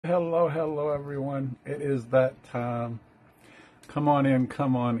Hello, hello, everyone. It is that time. Come on in,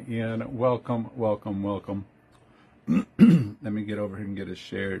 come on in. Welcome, welcome, welcome. Let me get over here and get it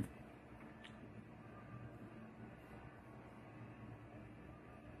shared.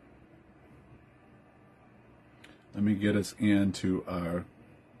 Let me get us into our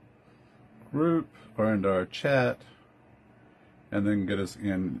group or into our chat, and then get us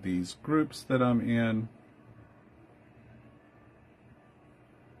in these groups that I'm in.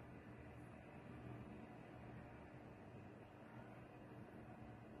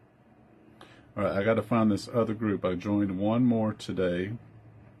 All right, I got to find this other group. I joined one more today,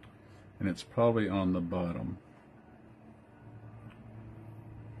 and it's probably on the bottom.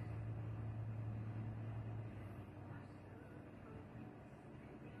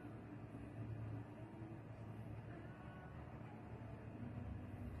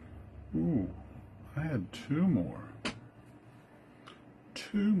 Ooh, I had two more.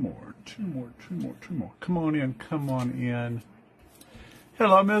 Two more. Come on in, come on in.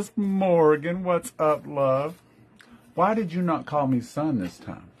 Hello, Miss Morgan. What's up, love? Why did you not call me son this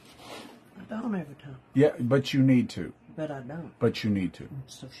time? I don't every time. Yeah, but you need to. But I don't. But you need to.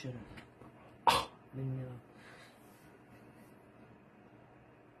 So should I? Oh. Then,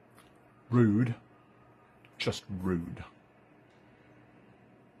 Rude. Just rude.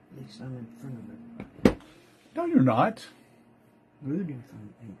 at least I'm in front of it. No, you're not. Rude in front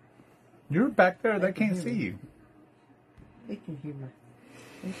of me. You're back there. They can't see you. They can hear my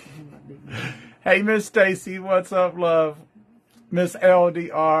big mouth. Hey, Miss Stacy, what's up, love? Miss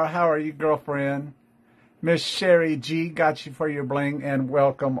LDR, how are you, girlfriend? Miss Sherry G, got you for your bling, and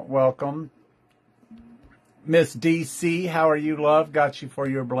welcome, welcome. Miss DC, how are you, love? Got you for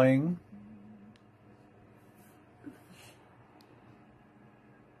your bling.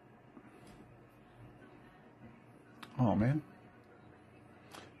 Oh, man.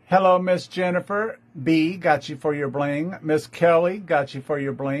 Hello, Miss Jennifer B, got you for your bling. Miss Kelly, got you for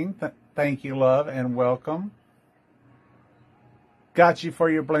your bling. Thank you, love, and welcome. Got you for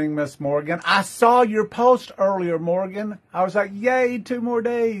your bling, Miss Morgan. I saw your post earlier, Morgan. I was like, yay, 2 more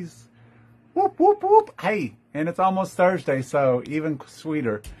days. Whoop, whoop, whoop. Hey, and it's almost Thursday, so even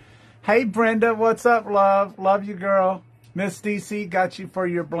sweeter. Hey, Brenda, what's up, love? Love you, girl. Miss DC, got you for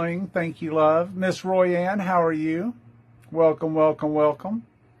your bling. Thank you, love. Miss Royanne, how are you? Welcome, welcome, welcome.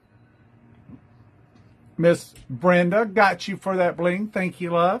 Miss Brenda, got you for that bling. Thank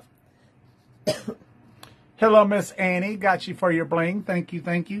you, love. Hello, Miss Annie, got you for your bling. Thank you,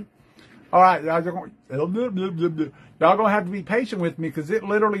 thank you. All right, y'all going to have to be patient with me because it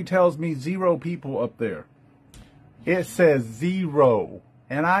literally tells me 0 people up there. It says 0.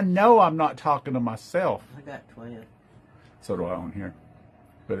 And I know I'm not talking to myself. I got 12. So do I on here.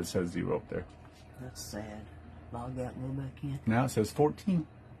 But it says 0 up there. That's sad. Log out and go back in. Now it says 14.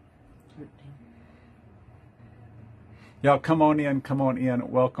 13. Y'all come on in, come on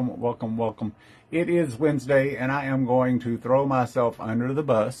in. Welcome, welcome, welcome. It is Wednesday, and I am going to throw myself under the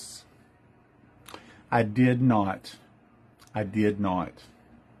bus. I did not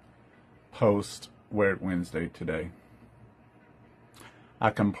post Wear It Wednesday today. I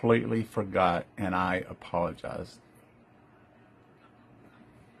completely forgot, and I apologize.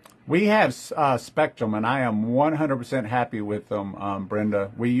 We have Spectrum, and I am 100% happy with them, Brenda.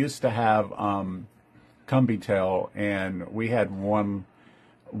 We used to have Combitel, and we had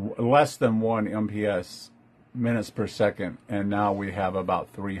less than 1 MPS minutes per second, and now we have about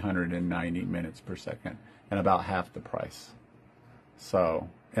 390 minutes per second, and about half the price. So,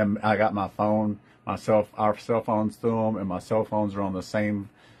 and I got my phone, our cell phones through them, and my cell phones are on the same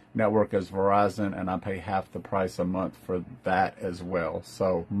network as Verizon, and I pay half the price a month for that as well.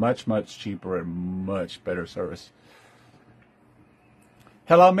 So much, much cheaper and much better service.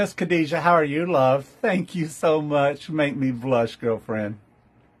 Hello, Miss Khadijah. How are you, love? Thank you so much. Make me blush, girlfriend.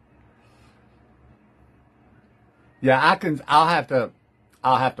 Yeah, I'll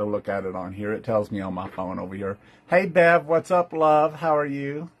have to look at it on here. It tells me on my phone over here. Hey, Bev. What's up, love? How are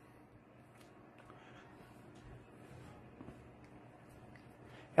you?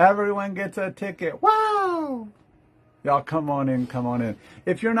 Everyone gets a ticket. Wow! Y'all come on in, come on in.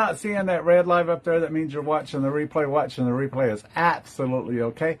 If you're not seeing that red live up there, that means you're watching the replay. Watching the replay is absolutely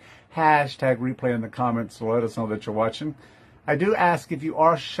okay. Hashtag replay in the comments to let us know that you're watching. I do ask if you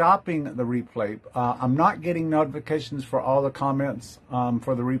are shopping the replay. I'm not getting notifications for all the comments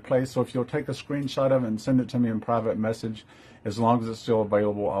for the replay, so if you'll take a screenshot of it and send it to me in private message, as long as it's still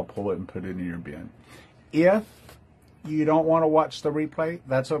available, I'll pull it and put it in your bin. If you don't want to watch the replay,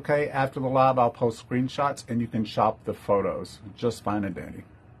 that's okay. After the live, I'll post screenshots, and you can shop the photos. Just fine and dandy.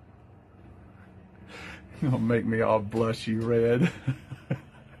 You'll make me all blushy red.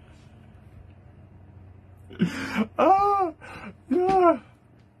 Oh, yeah.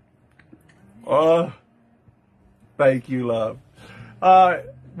 Oh, thank you, love.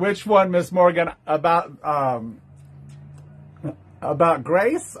 Which one, Miss Morgan? About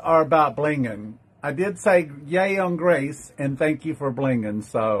Grace or about blinging? I did say yay on Grace and thank you for blinging.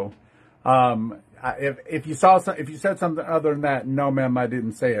 So, if you said something other than that, no, ma'am, I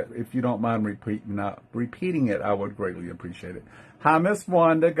didn't say it. If you don't mind repeating it, I would greatly appreciate it. Hi, Miss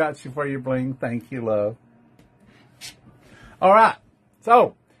Wanda, got you for your bling. Thank you, love. All right,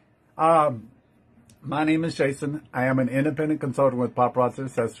 so, my name is Jason. I am an independent consultant with Paparazzi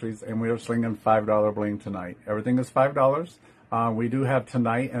Accessories, and we are slinging $5 bling tonight. Everything is $5. We do have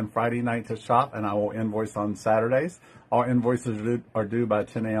tonight and Friday night to shop, and I will invoice on Saturdays. All invoices are due by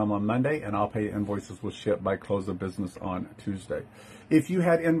 10 a.m. on Monday, and I'll pay invoices will ship by close of business on Tuesday. If you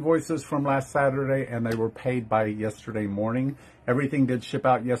had invoices from last Saturday and they were paid by yesterday morning, everything did ship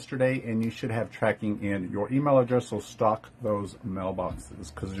out yesterday, and you should have tracking in. Your email address will stock those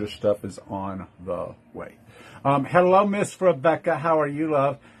mailboxes because your stuff is on the way. Hello, Miss Rebecca. How are you,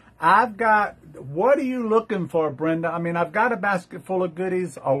 love? What are you looking for, Brenda? I mean, I've got a basket full of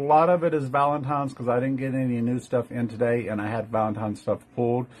goodies. A lot of it is Valentine's because I didn't get any new stuff in today, and I had Valentine's stuff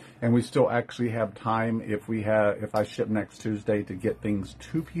pulled. And we still actually have time if I ship next Tuesday to get things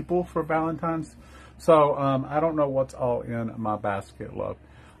to people for Valentine's. So I don't know what's all in my basket, love.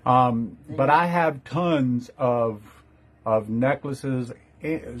 But I have tons of necklaces,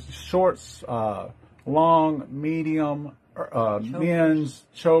 shorts, long, medium, men's,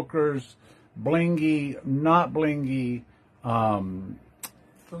 chokers, blingy, not blingy,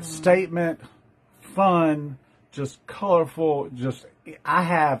 statement, fun, just colorful, I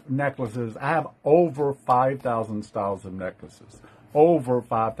have necklaces. I have over 5,000 styles of necklaces. Over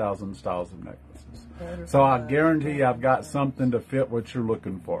 5,000 styles of necklaces. So I guarantee you I've got something to fit what you're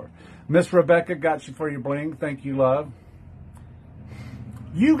looking for. Miss Rebecca, got you for your bling. Thank you, love.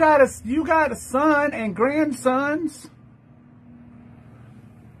 You got a son and grandsons.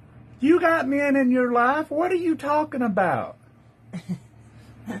 You got men in your life. What are you talking about?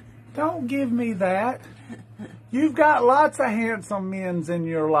 Don't give me that. You've got lots of handsome men in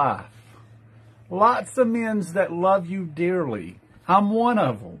your life. Lots of men that love you dearly. I'm one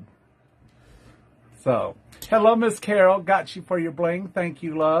of them. So, hello, Miss Carol. Got you for your bling. Thank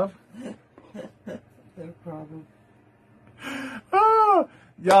you, love. No problem. Oh,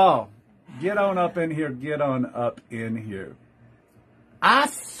 y'all, get on up in here. Get on up in here. I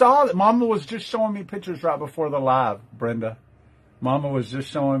saw that. Mama was just showing me pictures right before the live, Brenda. Mama was just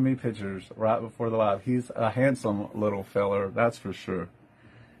showing me pictures right before the live. He's a handsome little feller, that's for sure.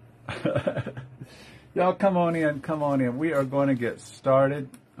 Y'all come on in, come on in. We are going to get started.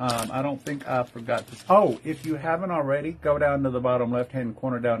 I don't think I forgot to. Oh, if you haven't already, go down to the bottom left-hand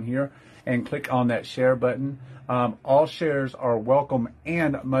corner down here and click on that share button. All shares are welcome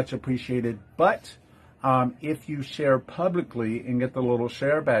and much appreciated, but if you share publicly and get the little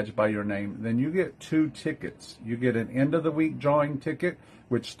share badge by your name, then you get 2 tickets. You get an end of the week drawing ticket,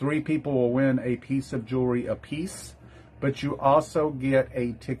 which 3 people will win a piece of jewelry apiece. But you also get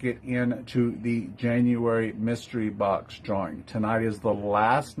a ticket into the January mystery box drawing. Tonight is the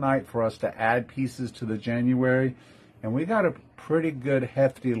last night for us to add pieces to the January, and we got a pretty good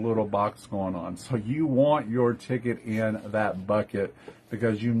hefty little box going on. So you want your ticket in that bucket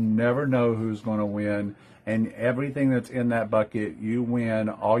because you never know who's going to win, and everything that's in that bucket you win.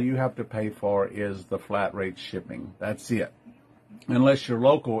 All you have to pay for is the flat rate shipping. That's it. Unless you're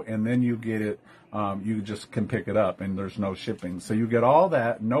local, and then you get it, you just can pick it up and there's no shipping. So you get all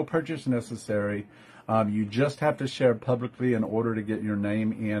that, no purchase necessary. You just have to share publicly in order to get your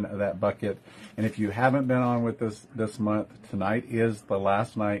name in that bucket. And if you haven't been on with us this month, tonight is the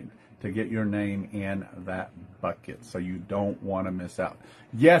last night to get your name in that bucket. So you don't want to miss out.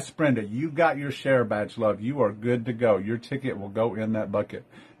 Yes, Brenda, you got your share badge, love. You are good to go. Your ticket will go in that bucket.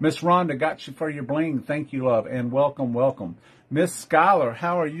 Miss Rhonda, got you for your bling. Thank you, love, and welcome, welcome. Miss Skylar,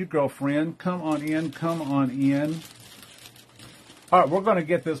 how are you, girlfriend? Come on in, come on in. All right, we're going to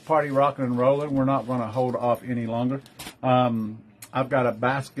get this party rocking and rolling. We're not going to hold off any longer. I've got a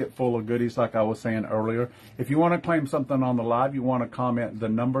basket full of goodies, like I was saying earlier. If you want to claim something on the live, you want to comment the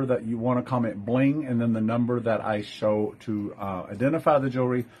number that you want to comment bling, and then the number that I show to identify the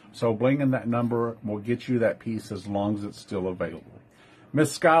jewelry. So bling and that number will get you that piece as long as it's still available.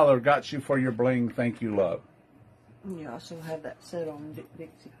 Miss Skylar, got you for your bling. Thank you, love. You also have that set on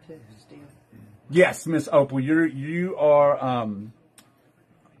Dixie too, still. Yes, Miss Opal, you are.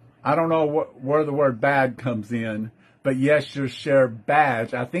 I don't know where the word bad comes in, but yes, your share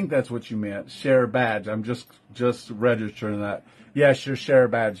badge. I think that's what you meant. Share badge. I'm just registering that. Yes, your share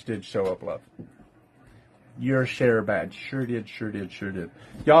badge did show up, love. your share badge. Sure did, sure did, sure did.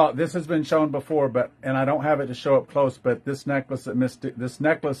 Y'all, this has been shown before, and I don't have it to show up close, but this necklace and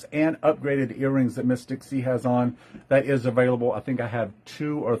upgraded earrings that Miss Dixie has on, that is available. I think I have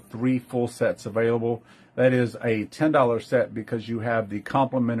 2 or 3 full sets available. That is a $10 set because you have the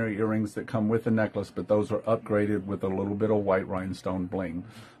complimentary earrings that come with the necklace, but those are upgraded with a little bit of white rhinestone bling.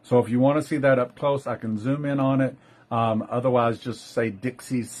 So if you want to see that up close, I can zoom in on it. Otherwise, just say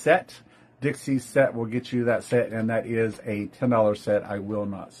Dixie's set. Dixie's set will get you that set, and that is a $10 set. I will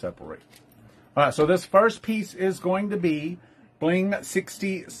not separate. All right, so this first piece is going to be Bling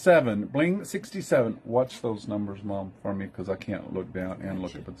 67. Bling 67. Watch those numbers, Mom, for me, because I can't look down and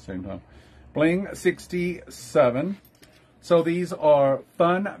look up at the same time. Bling 67. So these are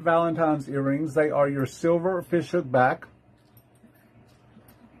fun Valentine's earrings. They are your silver fishhook back.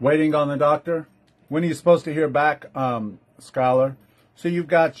 Waiting on the doctor. When are you supposed to hear back, Skylar? So you've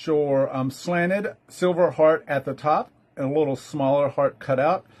got your slanted silver heart at the top and a little smaller heart cut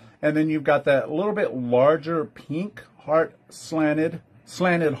out. And then you've got that little bit larger pink heart slanted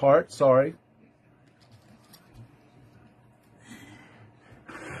heart, sorry.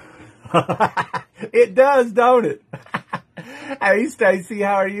 It does, don't it? Hey, Stacy,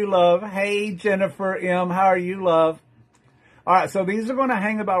 how are you, love? Hey, Jennifer M., how are you, love? All right, so these are going to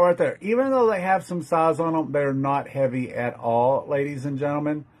hang about right there. Even though they have some size on them, they're not heavy at all, ladies and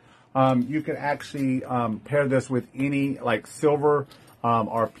gentlemen. You can actually pair this with any like silver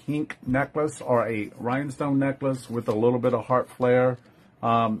or pink necklace or a rhinestone necklace with a little bit of heart flare.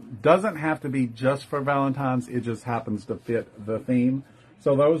 Doesn't have to be just for Valentine's. It just happens to fit the theme.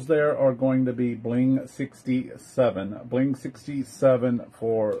 So those there are going to be Bling 67. Bling 67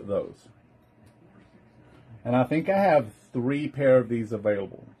 for those. And I think I have 3 pair of these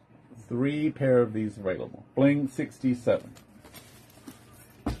available. 3 pair of these available. Bling 67.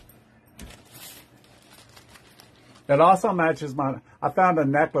 It also matches my... I found a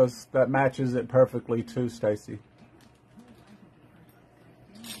necklace that matches it perfectly too, Stacy.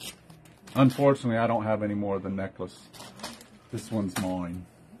 Unfortunately, I don't have any more of the necklace. This one's mine.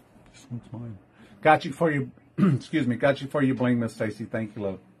 This one's mine. Got you for you... excuse me. Got you for you, Bling, Miss Stacy. Thank you,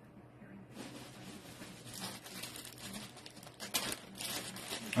 love.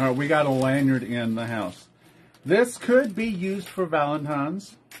 All right, we got a lanyard in the house. This could be used for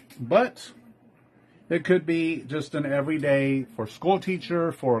Valentine's, but it could be just an everyday for school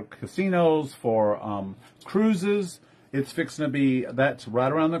teacher, for casinos, for cruises. It's fixing to be, that's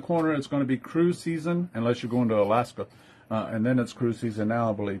right around the corner. It's going to be cruise season, unless you're going to Alaska. And then it's cruise season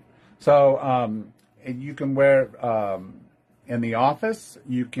now, I believe. So you can wear it in the office.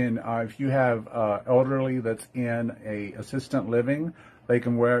 You can, if you have elderly that's in a assistant living, they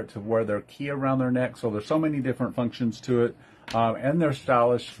can wear it to wear their key around their neck. So there's so many different functions to it. And they're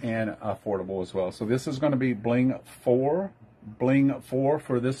stylish and affordable as well. So this is going to be Bling 4. Bling 4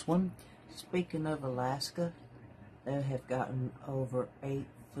 for this one. Speaking of Alaska, they have gotten over 8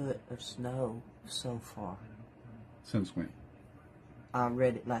 foot of snow so far. Since when? I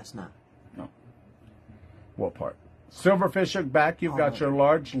read it last night. No. What part? Silver fishhook back. You've got your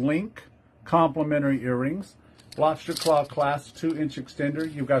large link complimentary earrings. Lobster claw clasp 2-inch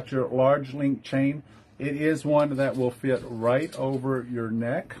extender. You've got your large link chain. It is one that will fit right over your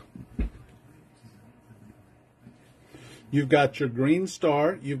neck. You've got your green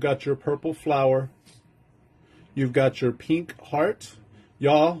star. You've got your purple flower. You've got your pink heart.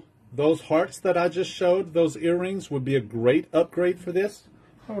 Y'all, those hearts that I just showed, those earrings would be a great upgrade for this.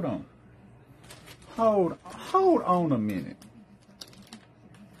 Hold on. Hold on a minute.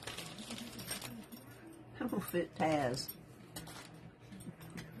 It'll fit Taz.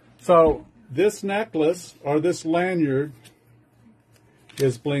 So this necklace or this lanyard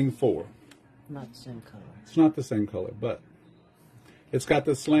is Bling 4. Not the same color. It's not the same color, but it's got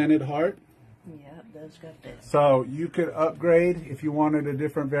the slanted heart. Yeah, it does got that. So you could upgrade if you wanted a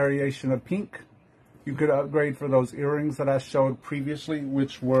different variation of pink. You could upgrade for those earrings that I showed previously,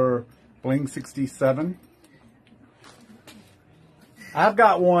 which were Bling 67. I've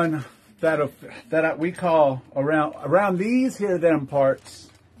got one that we call around these here them parts.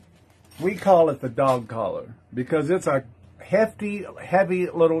 We call it the dog collar because it's a hefty, heavy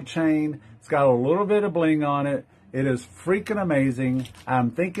little chain. It's got a little bit of bling on it. It is freaking amazing.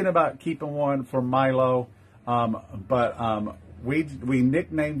 I'm thinking about keeping one for Milo, but we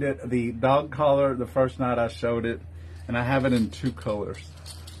nicknamed it the dog collar the first night I showed it, and I have it in 2 colors.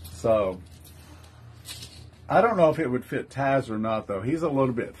 So I don't know if it would fit Taz or not, though. He's a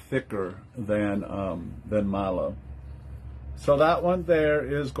little bit thicker than Milo. So that one there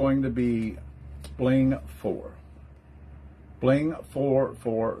is going to be Bling 4. Bling 4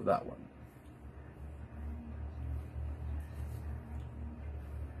 for that one.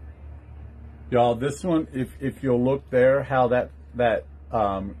 Y'all, this one, if you'll look there, how that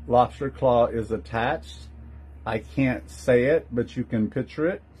lobster claw is attached. I can't say it, but you can picture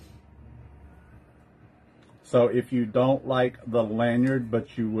it. So if you don't like the lanyard,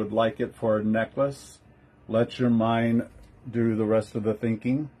 but you would like it for a necklace, let your mind do the rest of the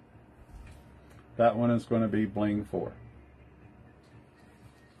thinking. That one is going to be bling 4.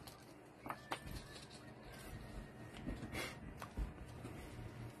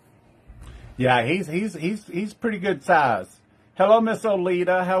 Yeah, he's pretty good size. Hello, Miss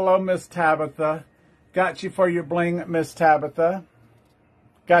Olita. Hello, Miss Tabitha. Got you for your bling, Miss Tabitha.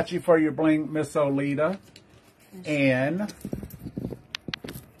 Got you for your bling, Miss Olita. And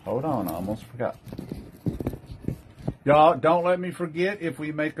hold on, I almost forgot. Y'all, don't let me forget, if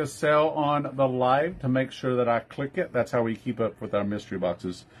we make a sale on the live, to make sure that I click it. That's how we keep up with our mystery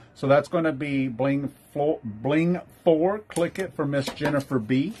boxes. So that's going to be bling 4. Click it for Miss Jennifer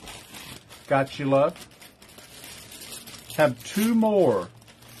B. Got you, love. Have 2 more.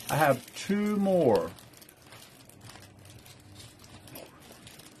 I have 2 more.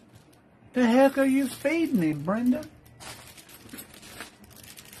 The heck are you feeding me, Brenda?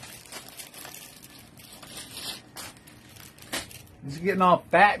 He's getting all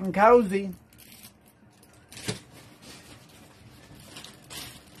fat and cozy.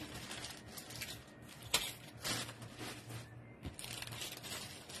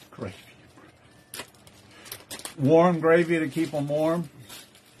 Gravy. Warm gravy to keep them warm.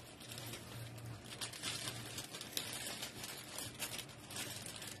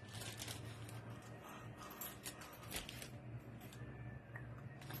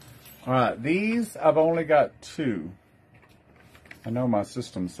 All right, these I've only got 2. I know my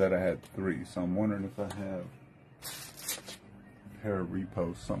system said I had 3, so I'm wondering if I have a pair of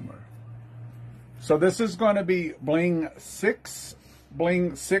repos somewhere. So this is going to be bling 6.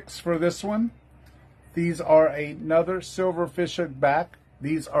 Bling 6 for this one. These are another silver fishhook back.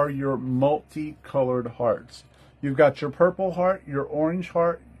 These are your multicolored hearts. You've got your purple heart, your orange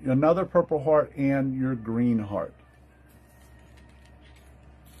heart, another purple heart, and your green heart.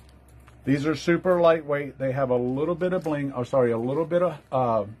 These are super lightweight. They have a little bit of bling, or sorry, a little bit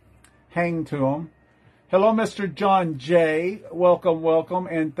of hang to them. Hello, Mr. John J. Welcome, welcome,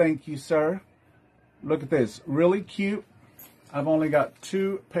 and thank you, sir. Look at this. Really cute. I've only got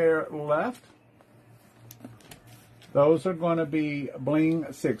 2 pair left. Those are going to be bling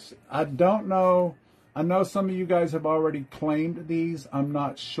 6. I don't know. I know some of you guys have already claimed these. I'm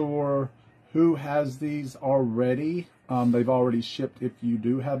not sure who has these already. They've already shipped if you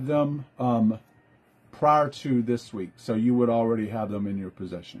do have them prior to this week. So you would already have them in your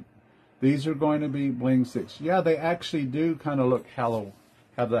possession. These are going to be bling 6. Yeah, they actually do kind of look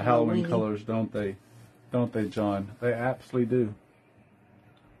have the Halloween colors, don't they? Don't they, John? They absolutely do.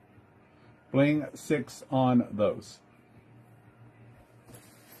 Bling 6 on those.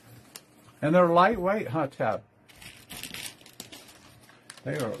 And they're lightweight, huh, Tab?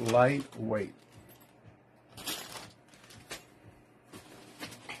 They are lightweight.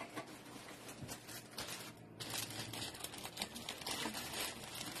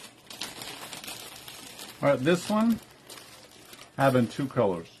 All right, this one having 2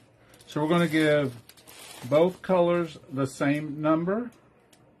 colors. So we're going to give both colors the same number.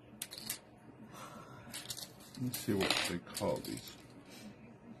 Let's see what they call these.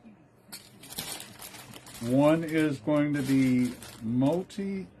 One is going to be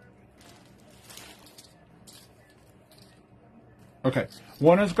multi. Okay,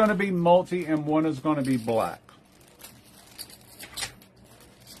 one is going to be multi and one is going to be black.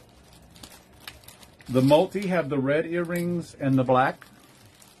 The multi have the red earrings and the black.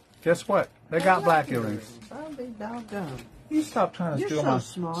 Guess what? They got black earrings. I'll be doggone. You stop trying to steal so my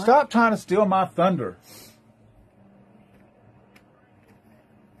smart. Stop trying to steal my thunder.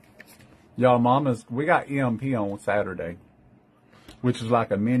 Y'all, we got EMP on Saturday, which is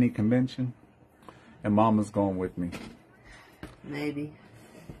like a mini convention, and Mama's going with me. Maybe.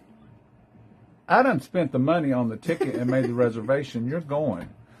 I done spent the money on the ticket and made the reservation. You're going.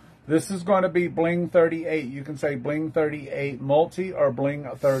 This is going to be bling 38. You can say bling 38 multi or bling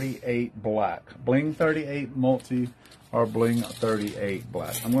 38 black. Bling 38 multi or bling 38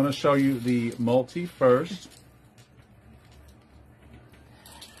 black. I'm going to show you the multi first.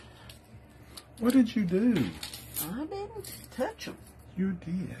 What did you do? I didn't touch them. You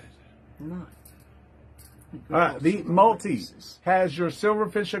did. Not. All right, the multi has your silver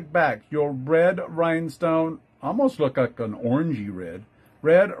fishhook back, your red rhinestone, almost look like an orangey red.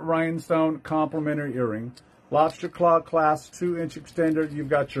 Red rhinestone complimentary earring, lobster claw clasp 2-inch extender. You've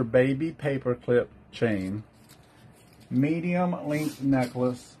got your baby paperclip chain, medium length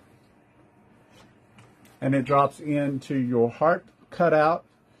necklace, and it drops into your heart cutout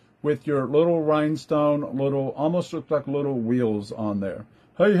with your little rhinestone, almost look like little wheels on there.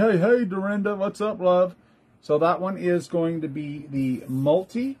 Hey, hey, hey, Dorinda, what's up, love? So that one is going to be the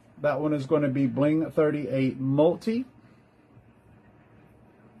multi. That one is going to be Bling 38 multi.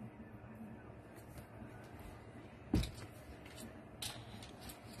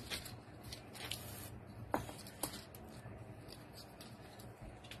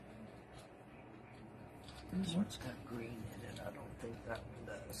 This one's got green in it. I don't think that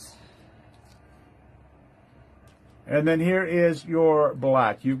one does. And then here is your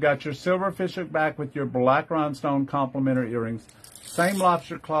black. You've got your silver fishhook back with your black rhinestone complementary earrings. Same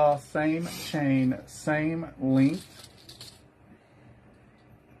lobster claw, same chain, same length.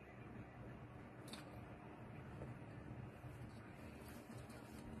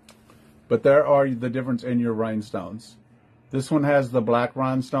 But there are the difference in your rhinestones. This one has the black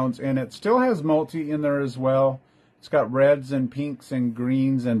rhinestones in it. Still has multi in there as well. It's got reds and pinks and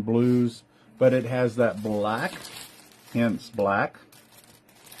greens and blues, but it has that black, hence black.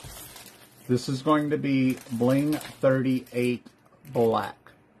 This is going to be Bling 38 black.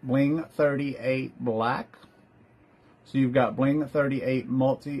 Bling 38 black. So you've got Bling 38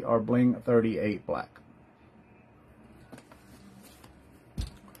 multi or Bling 38 black.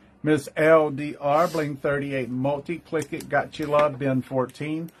 Miss LDR, Bling 38 multi, click it, got you love, bin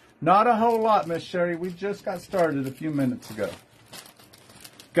 14. Not a whole lot, Miss Sherry. We just got started a few minutes ago.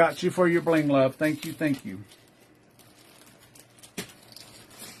 Got you for your bling love. Thank you, thank you.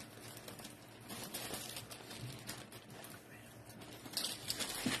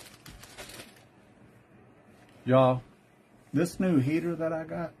 Y'all, this new heater that I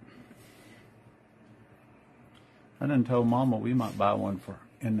got, I done told Mama we might buy one for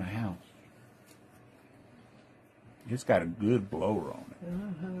in the house. It's got a good blower on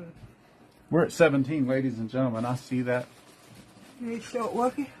it. We're at 17, ladies and gentlemen. I see that. You ain't still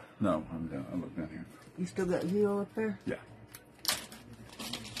working? No, I'm down. I look down here. You still got zero up there? Yeah.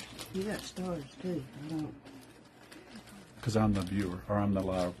 You got stars too. I don't. Because I'm the viewer, or I'm the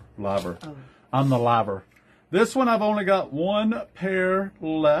liver. Oh. I'm the liver. This one I've only got one pair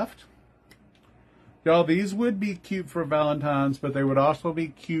left. Y'all, these would be cute for Valentine's, but they would also be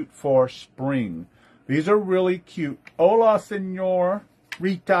cute for spring. These are really cute. Hola, Senor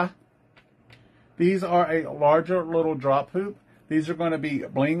Rita. These are a larger little drop hoop. These are going to be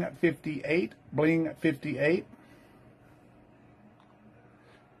Bling 58. Bling 58.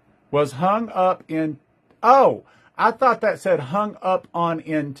 Was hung up in... Oh, I thought that said hung up on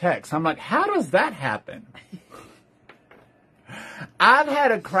in text. I'm like, how does that happen? I've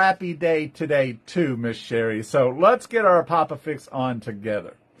had a crappy day today too, Miss Sherry. So let's get our Papa Fix on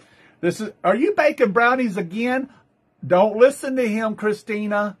together. Are you baking brownies again? Don't listen to him,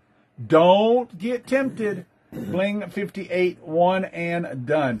 Christina. Don't get tempted. Bling 58, one and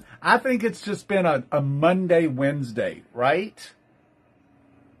done. I think it's just been a Monday, Wednesday, right?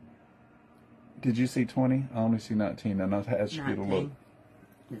 Did you see 20? I only see 19. And I asked you to look.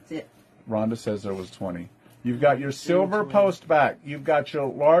 That's it. Rhonda says there was 20. You've got your silver post back. You've got your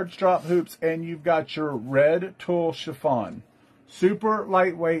large drop hoops, and you've got your red tulle chiffon. Super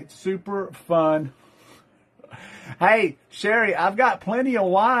lightweight, super fun. Hey, Sherry, I've got plenty of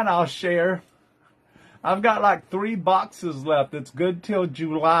wine I'll share. I've got like 3 boxes left. It's good till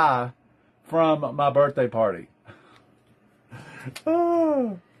July from my birthday party.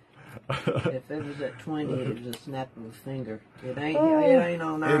 Oh. If it was at 20, it was a snap of a finger. It ain't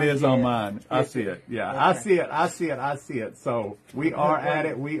on ours. It is yet. on mine. I see it. Yeah, Okay. I see it. So we are at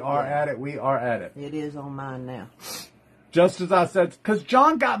it. We are at it. We are at it. It is on mine now. Just as I said, because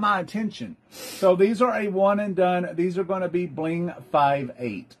John got my attention. So these are a one and done. These are going to be Bling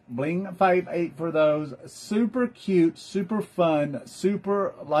 58. Bling 58 for those. Super cute, super fun,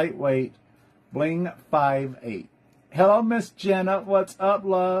 super lightweight. Bling 58. Hello, Miss Jenna. What's up,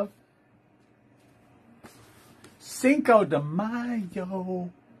 love? Cinco de Mayo.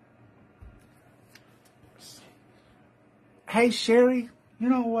 Hey, Sherry, you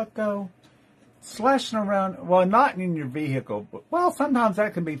know what, though? Slashing around, well, not in your vehicle, but, well, sometimes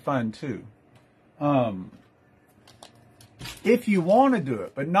that can be fun, too. If you want to do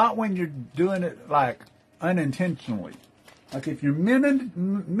it, but not when you're doing it, like, unintentionally. Like, if you're meaning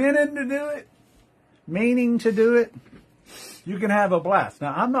to do it, you can have a blast.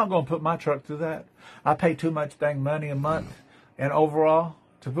 Now, I'm not going to put my truck through that. I pay too much dang money a month, and overall,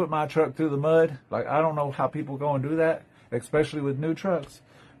 to put my truck through the mud, like, I don't know how people go and do that, especially with new trucks.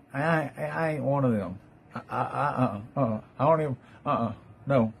 I ain't one of them. I don't even,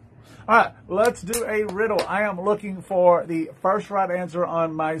 no. All right, let's do a riddle. I am looking for the first right answer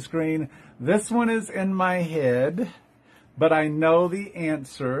on my screen. This one is in my head, but I know the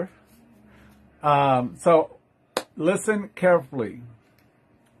answer. So listen carefully.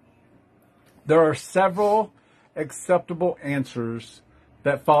 There are several acceptable answers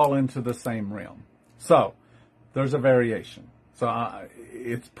that fall into the same realm. So there's a variation. So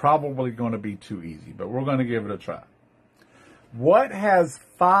it's probably going to be too easy, but we're going to give it a try. What has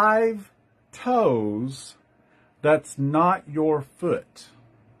 5 toes that's not your foot?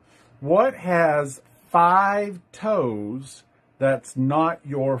 What has 5 toes that's not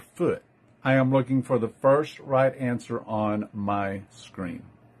your foot? I am looking for the first right answer on my screen.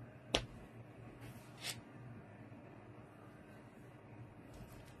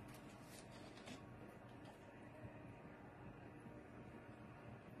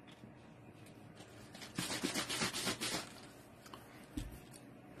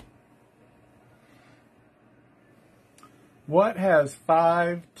 What has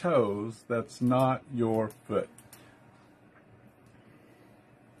 5 toes that's not your foot?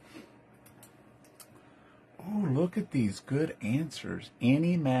 Oh, look at these good answers.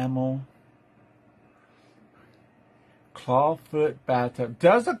 Any mammal, clawfoot, bathtub.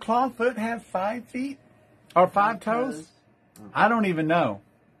 Does a clawfoot have 5 feet or 5 toes? I don't even know.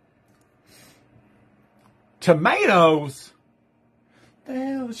 Tomatoes? The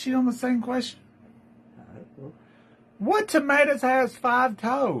hell, is she on the same question? What tomatoes has 5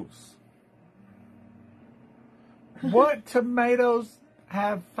 toes? What tomatoes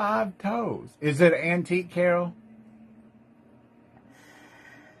have 5 toes? Is it antique, Carol?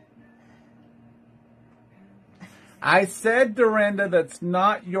 I said, Dorinda, that's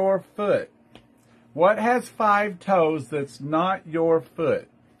not your foot. What has 5 toes that's not your foot?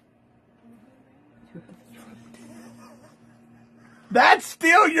 That's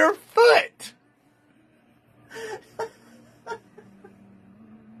still your foot!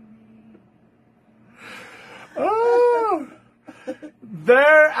 Oh,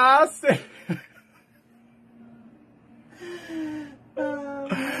 there I see.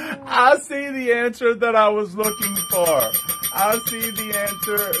 I see the answer that I was looking for. I see the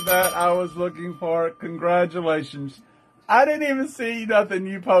answer that I was looking for. Congratulations. I didn't even see nothing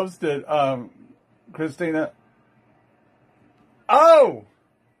you posted, Christina. Oh!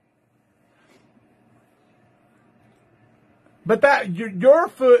 But that your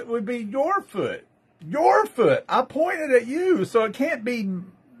foot would be your foot. Your foot. I pointed at you, so it can't be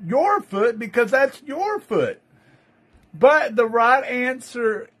your foot because that's your foot. But the right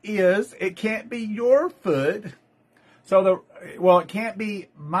answer is it can't be your foot. So it can't be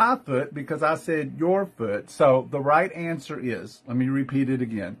my foot because I said your foot. So the right answer is, let me repeat it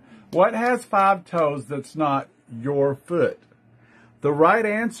again. What has 5 toes that's not your foot? The right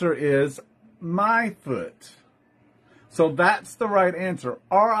answer is my foot. So that's the right answer.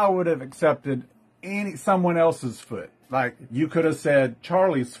 Or I would have accepted someone else's foot. Like you could have said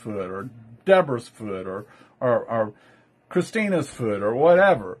Charlie's foot or Deborah's foot or Christina's foot or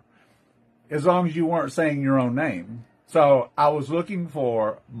whatever. As long as you weren't saying your own name. So I was looking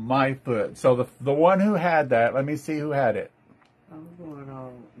for my foot. So the one who had that, let me see who had it. I'm going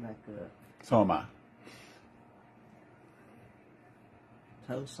all back up. So am I.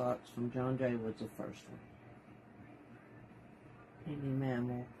 Toe socks from John Jay was the first one. Any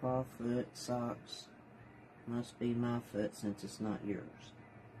mammal, clawfoot, socks, must be my foot since it's not yours.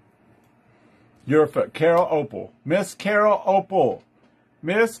 Your foot. Carol Opal. Miss Carol Opal.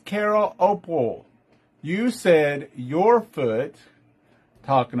 Miss Carol Opal. You said your foot,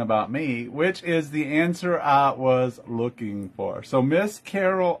 talking about me, which is the answer I was looking for. So Miss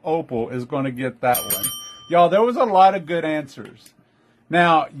Carol Opal is going to get that one. Y'all, there was a lot of good answers.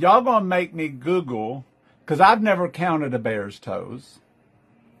 Now, y'all going to make me Google, because I've never counted a bear's toes.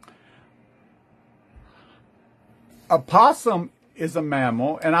 A possum is a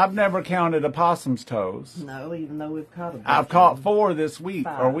mammal, and I've never counted a possum's toes. No, even though we've caught them. I've caught 4 this week,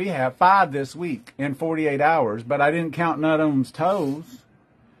 5. or we have 5 this week in 48 hours, but I didn't count none of them's toes,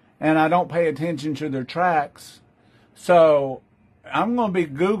 and I don't pay attention to their tracks. So I'm going to be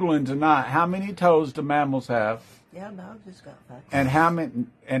Googling tonight how many toes do mammals have. Yeah, dogs just got 5. And how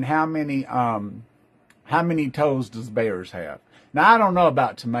many toes does bears have? Now I don't know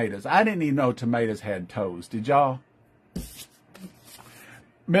about tomatoes. I didn't even know tomatoes had toes. Did y'all?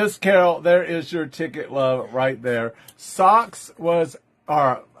 Miss Carol, there is your ticket, love, right there. Socks was,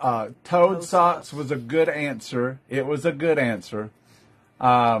 toed socks was a good answer. It was a good answer.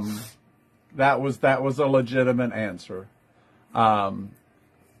 That was a legitimate answer. I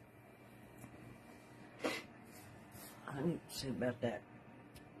need to see about that.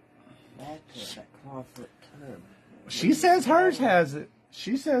 clawfoot tub. She says hers has it.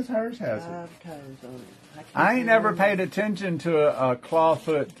 She says hers has it. 5 toes on it. I ain't never paid attention to a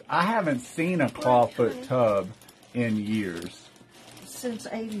clawfoot. I haven't seen a clawfoot tub in years. Since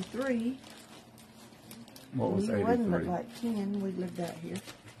 83. What was We 83? wasn't but like 10. We lived out here.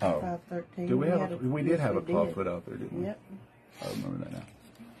 Oh. 513. Do we have? We did have a clawfoot out there, didn't we? Yep. I remember that now.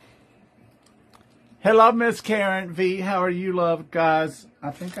 Hello, Miss Karen V. How are you, love? Guys,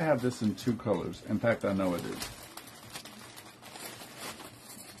 I think I have this in 2 colors. In fact, I know it is.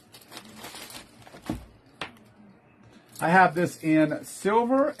 I have this in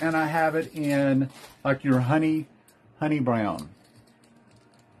silver, and I have it in like your honey brown.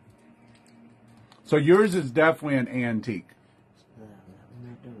 So yours is definitely an antique.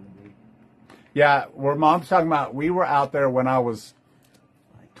 Yeah, where Mom's talking about, we were out there when I was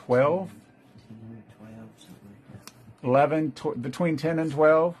 12, 11, between 10 and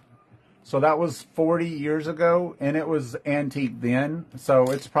 12. So that was 40 years ago, and it was antique then. So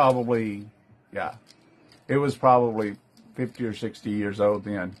it's probably, yeah, it was probably 50 or 60 years old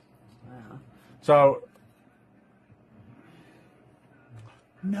then. Wow. So,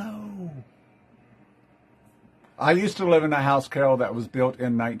 no. I used to live in a house, Carol, that was built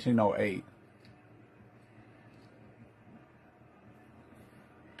in 1908.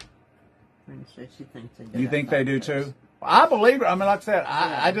 You think they do too? I believe it. I mean, like I said,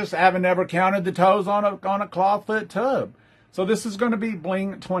 I just haven't ever counted the toes on a clawfoot tub. So this is going to be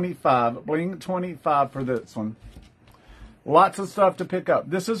bling 25. Bling 25 for this one. Lots of stuff to pick up.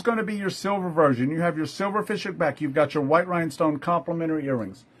 This is going to be your silver version. You have your silver fishhook back. You've got your white rhinestone complimentary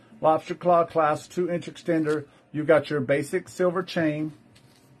earrings. Lobster claw clasp, 2-inch extender. You've got your basic silver chain.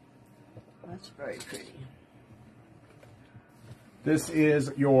 That's very pretty. This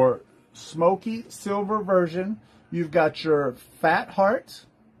is your smoky silver version. You've got your fat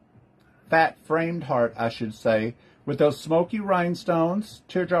framed heart, I should say, with those smoky rhinestones,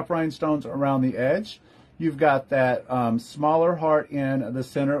 teardrop rhinestones around the edge. You've got that smaller heart in the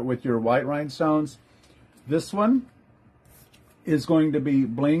center with your white rhinestones. This one is going to be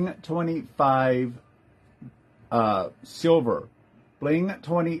bling 25 silver. Bling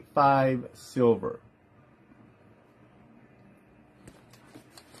 25 silver.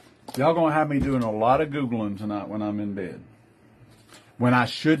 Y'all gonna have me doing a lot of Googling tonight when I'm in bed. When I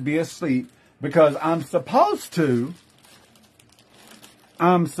should be asleep, because I'm supposed to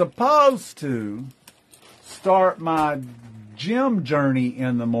start my gym journey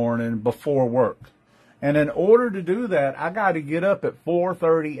in the morning before work. And in order to do that, I got to get up at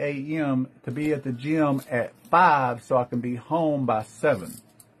 4:30 a.m. to be at the gym at 5 so I can be home by 7.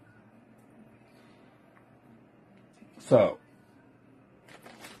 So,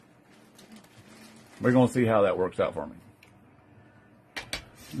 we're going to see how that works out for me.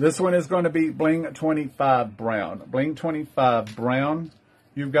 This one is going to be bling 25 brown. Bling 25 brown.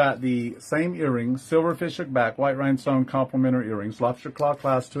 You've got the same earrings, silver fishhook back, white rhinestone complimentary earrings, lobster claw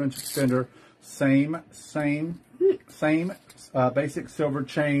clasp, 2-inch extender, same basic silver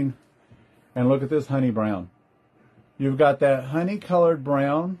chain, and look at this honey brown. You've got that honey colored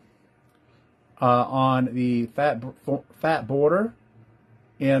brown on the fat border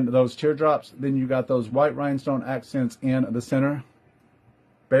and those teardrops. Then you got those white rhinestone accents in the center.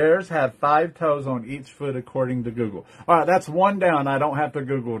 Bears have 5 toes on each foot according to Google. All right, that's one down. I don't have to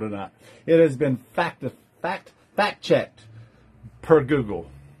Google tonight. It has been fact checked per Google.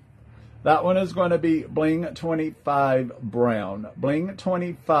 That one is going to be bling 25 brown. Bling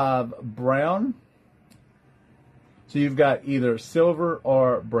 25 brown. So you've got either silver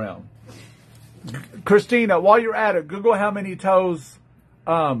or brown. Christina, while you're at it, Google how many toes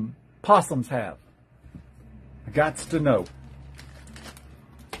possums have. I got to know.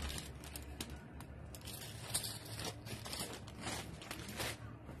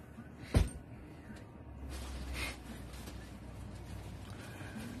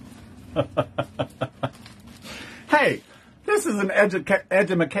 Hey, this is an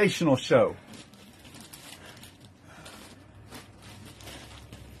educational show.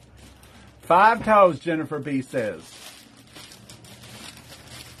 Five toes, Jennifer B. says.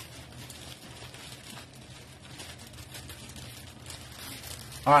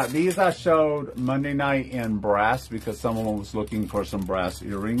 All right, these I showed Monday night in brass because someone was looking for some brass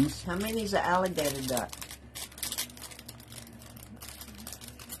earrings. How many's the alligator got?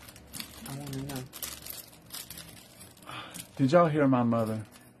 I want to know. Did y'all hear my mother?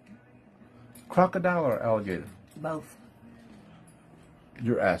 Crocodile or alligator? Both.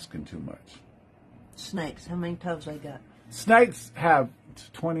 You're asking too much. Snakes, how many toes they got? Snakes have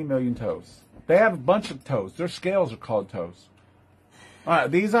 20 million toes. They have a bunch of toes. Their scales are called toes. All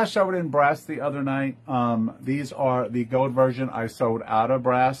right, these I showed in brass the other night. These are the gold version. I sold out of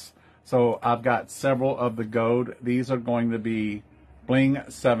brass. So I've got several of the gold. These are going to be Bling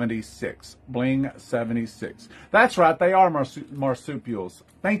 76. Bling 76. That's right, they are marsupials.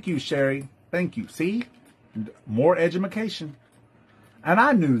 Thank you, Sherry. Thank you. See? More education. And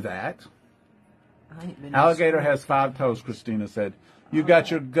I knew that. Alligator has 5 toes, Christina said. You've got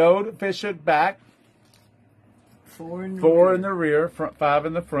your gold fishhook back. 4 in the rear, 5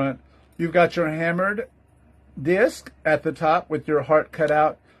 in the front. You've got your hammered disc at the top with your heart cut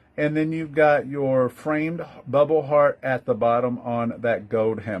out. And then you've got your framed bubble heart at the bottom on that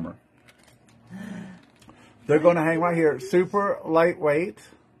gold hammer. They're going to hang right here. Super lightweight.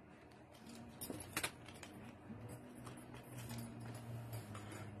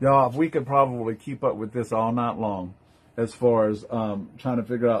 Y'all, we could probably keep up with this all night long as far as trying to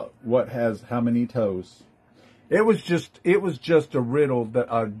figure out what has how many toes. It was just a riddle,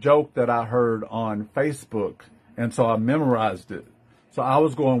 a joke that I heard on Facebook, and so I memorized it. So I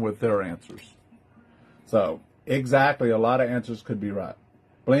was going with their answers. So exactly, a lot of answers could be right.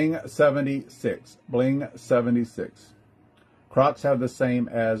 Bling 76. Bling 76. Crocs have the same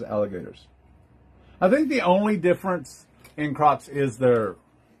as alligators. I think the only difference in Crocs is their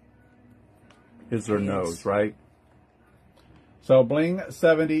nose, right? So Bling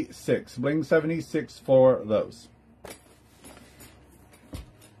 76. Bling 76 for those.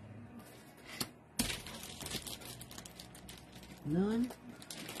 None?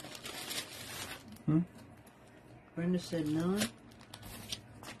 Brenda said none.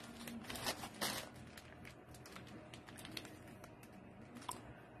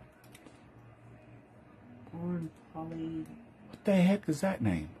 Orange poly. What the heck is that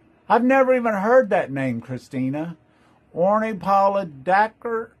name? I've never even heard that name, Christina.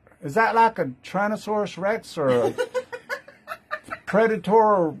 Ornipolydactyl. Is that like a Tyrannosaurus Rex or a Predator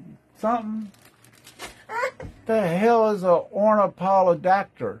or something? The hell is a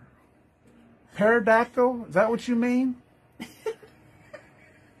ornipolydactyl? Pterodactyl? Is that what you mean?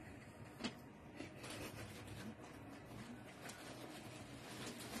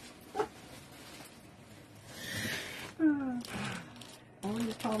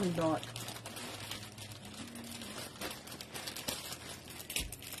 Ornipolydactyl.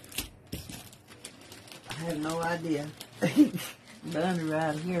 I have no idea. None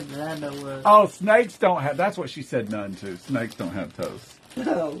around here that I know of. Oh, snakes don't have, that's what she said none to. Snakes don't have toes.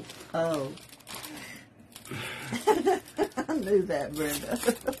 Oh. I knew that, Brenda.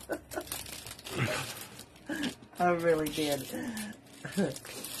 I really did.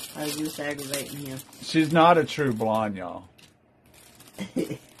 I was just aggravating him. She's not a true blonde, y'all.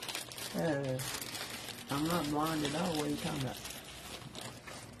 I'm not blonde at all. What are you talking about?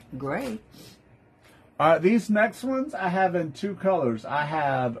 Gray. These next ones I have in 2 colors. I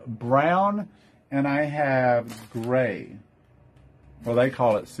have brown and I have gray. Well, they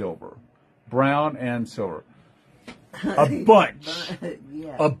call it silver. Brown and silver. A bunch.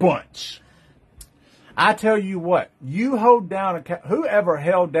 Yeah. A bunch. I tell you what, you hold down whoever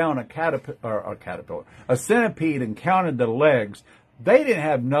held down a caterpillar, a centipede and counted the legs, they didn't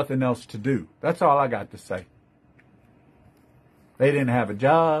have nothing else to do. That's all I got to say. They didn't have a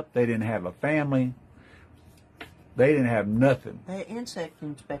job. They didn't have a family. They didn't have nothing. They're insect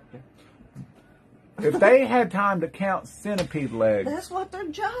inspector. If they had time to count centipede legs, that's what their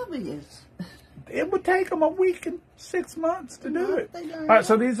job is. It would take them a week and 6 months to do it. All right,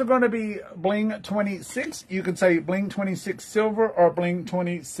 so these are going to be Bling 26. You can say Bling 26 silver or Bling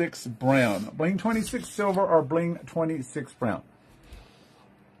 26 brown. Bling 26 silver or Bling 26 brown.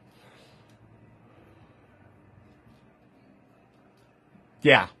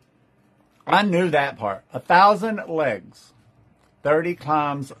 Yeah, I knew that part. 1,000 legs, 30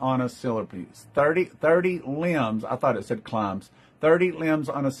 climbs on a centipede. 30 limbs. I thought it said climbs. 30 limbs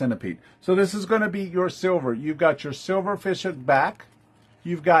on a centipede. So this is going to be your silver. You've got your silver fishhook back.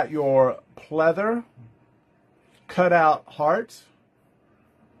 You've got your pleather cutout heart.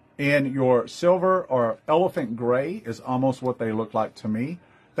 And your silver or elephant gray is almost what they look like to me.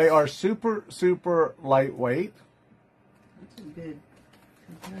 They are super, super lightweight. That's a good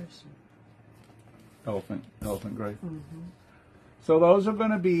comparison. Elephant gray. Mm-hmm. So those are going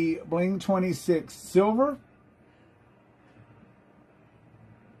to be Bling 26 silver.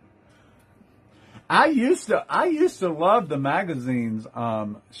 I used to love the magazines,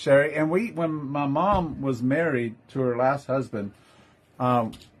 Sherry, and when my mom was married to her last husband,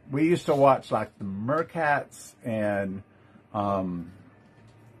 we used to watch like the Mercats and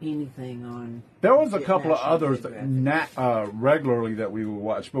anything on. There was a couple of others regularly that we would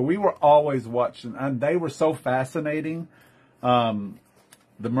watch, but we were always watching, and they were so fascinating.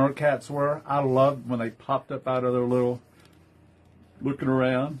 the Mercats were. I loved when they popped up out of their little, looking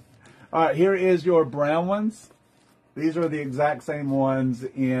around. All right, here is your brown ones. These are the exact same ones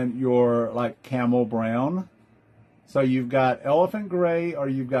in your like camel brown. So you've got elephant gray or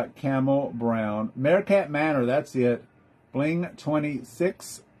you've got camel brown. Meerkat Manor, that's it. Bling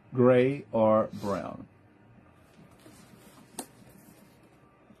 26, gray or brown.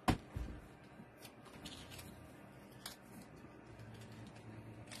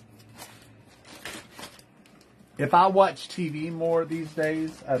 If I watch TV more these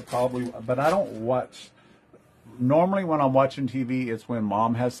days, I'd probably, but I don't watch. Normally when I'm watching TV, it's when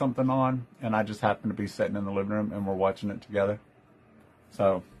Mom has something on and I just happen to be sitting in the living room and we're watching it together.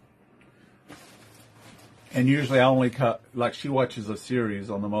 So, and usually I only cut, like she watches a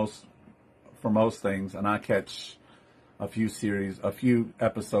series on for most things, and I catch a few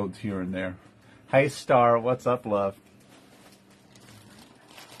episodes here and there. Hey Star, what's up, love?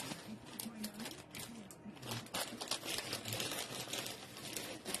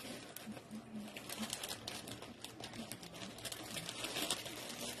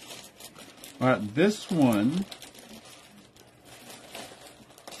 All right, this one,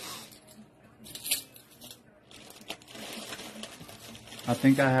 I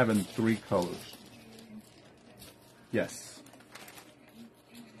think I have in 3 colors. Yes.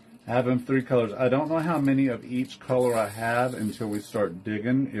 I have in 3 colors. I don't know how many of each color I have until we start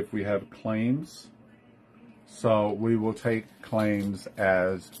digging if we have claims. So we will take claims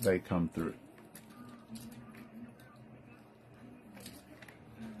as they come through.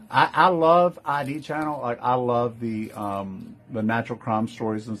 I love ID channel. Like I love the natural crime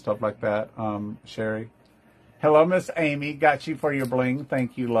stories and stuff like that. Sherry, hello, Miss Amy. Got you for your bling.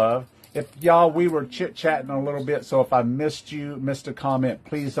 Thank you, love. If y'all, we were chit chatting a little bit, so if I missed a comment,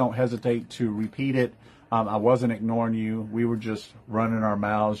 please don't hesitate to repeat it. I wasn't ignoring you. We were just running our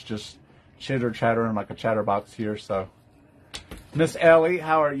mouths, just chattering like a chatterbox here. So, Miss Ellie,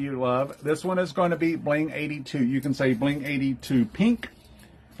 how are you, love? This one is going to be bling 82. You can say bling 82 pink.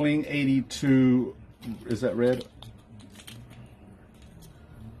 Bling 82, is that red?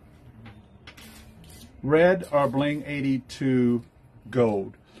 Red or bling 82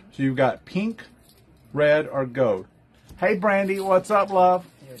 gold. So you've got pink, red, or gold. Hey Brandy, what's up, love?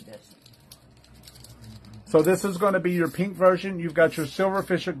 So this is going to be your pink version. You've got your silver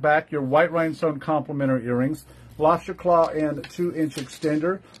fishhook back, your white rhinestone complimentary earrings, lobster claw and 2-inch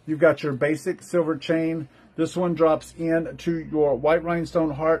extender. You've got your basic silver chain. This one drops into your white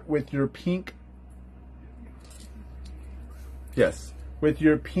rhinestone heart with your pink. Yes, with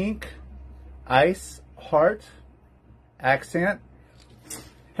your pink ice heart accent.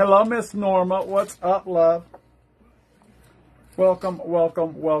 Hello, Miss Norma. What's up, love? Welcome,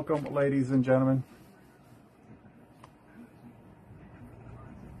 welcome, welcome, ladies and gentlemen.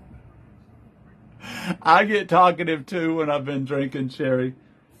 I get talkative too when I've been drinking sherry.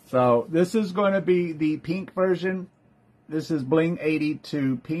 So this is going to be the pink version. This is bling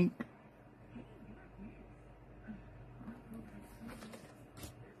 82 pink.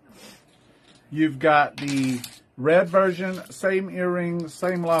 You've got the red version, same earrings,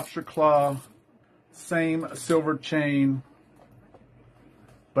 same lobster claw, same silver chain,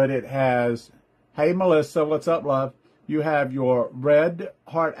 but it has, hey Melissa, what's up, love? You have your red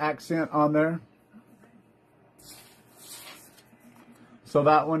heart accent on there. So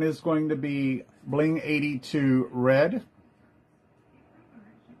that one is going to be bling 82 red.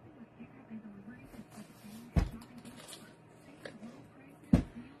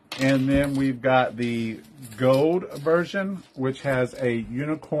 And then we've got the gold version, which has a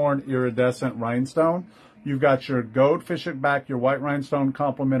unicorn iridescent rhinestone. You've got your gold fishhook back, your white rhinestone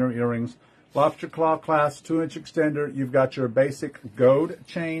complimentary earrings, lobster claw clasp, 2-inch extender. You've got your basic gold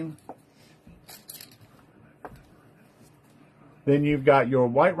chain. Then you've got your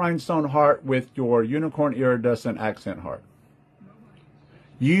white rhinestone heart with your unicorn iridescent accent heart.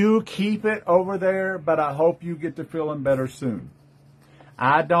 You keep it over there, but I hope you get to feeling better soon.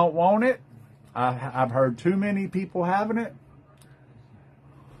 I don't want it. I've heard too many people having it.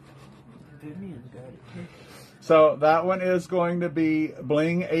 So that one is going to be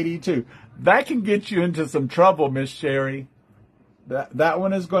bling 82. That can get you into some trouble, Miss Sherry. That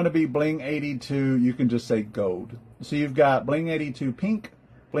one is going to be bling 82. You can just say gold. So you've got bling 82 pink,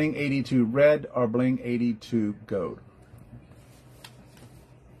 bling 82 red, or bling 82 gold.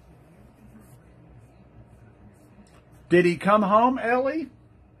 Did he come home, Ellie?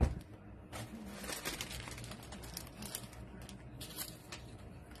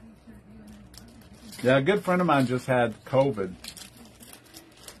 Yeah, a good friend of mine just had COVID.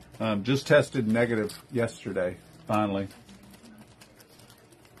 Just tested negative yesterday, finally.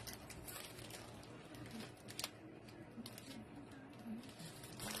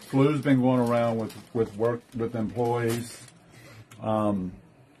 flu's been going around with work with employees.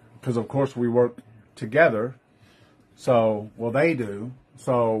 Because of course we work together. So, well, they do.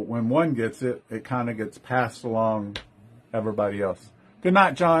 So when one gets it, it kind of gets passed along everybody else. Good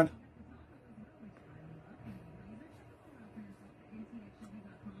night, John.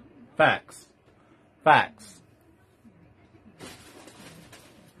 Facts. Facts.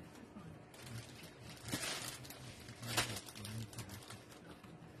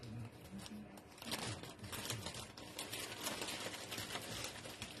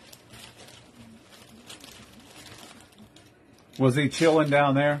 Was he chilling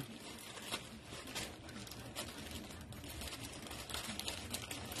down there?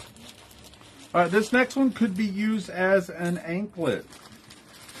 All right, this next one could be used as an anklet.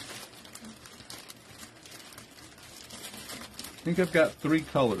 I think I've got 3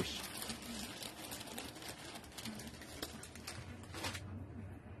 colors.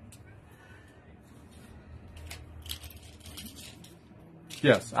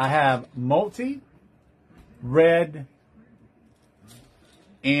 Yes, I have multi, red,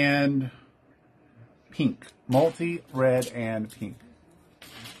 and pink. Multi, red, and pink.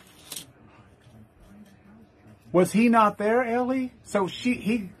 Was he not there, Ellie? So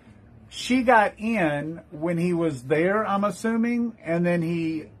she got in when he was there, I'm assuming, and then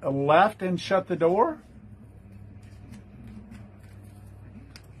he left and shut the door?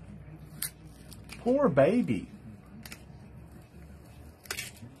 Poor baby.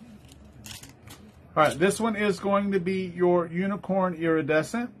 All right, this one is going to be your unicorn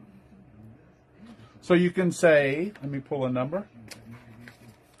iridescent. So you can say, let me pull a number.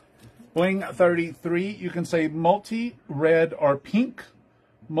 Bling 33, you can say multi, red, or pink.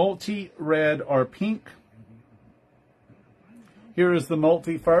 Multi, red, or pink. Here is the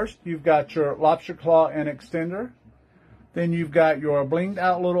multi first. You've got your lobster claw and extender. Then you've got your blinged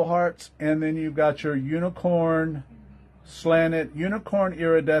out little hearts. And then you've got your unicorn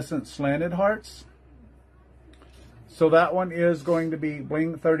iridescent slanted hearts. So that one is going to be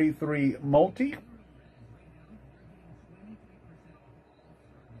Bling 33 multi.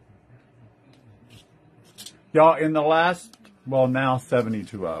 Y'all, in the last, well, now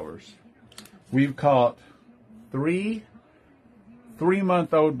 72 hours, we've caught 3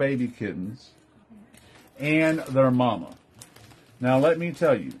 3-month-old baby kittens and their mama. Now, let me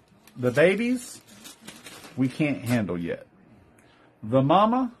tell you, the babies, we can't handle yet. The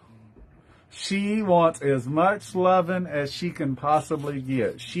mama, she wants as much loving as she can possibly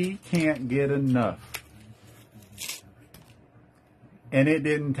get. She can't get enough. And it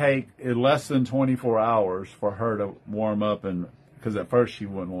didn't take less than 24 hours for her to warm up, and because at first she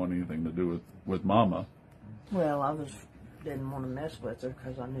wouldn't want anything to do with Mama. Well, I didn't want to mess with her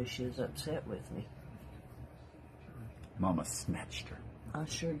because I knew she was upset with me. Mama snatched her. I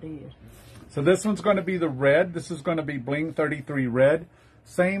sure did. So this one's going to be the red. This is going to be Bling 33 red.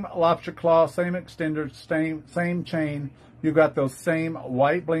 Same lobster claw, same extender, same chain. You've got those same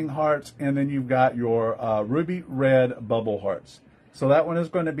white bling hearts, and then you've got your ruby red bubble hearts. So that one is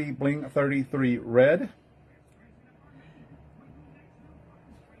going to be Bling 33 red.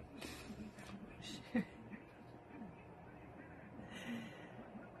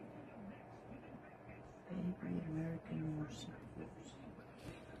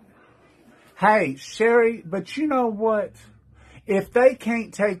 Hey, Sherry, but you know what? If they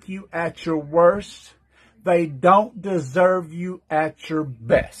can't take you at your worst, they don't deserve you at your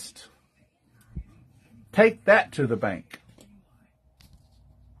best. Take that to the bank.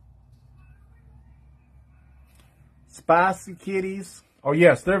 Spicy kitties. Oh,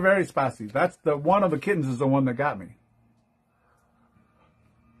 yes, they're very spicy. That's one of the kittens is the one that got me.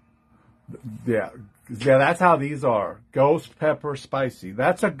 Yeah, that's how these are. Ghost pepper spicy.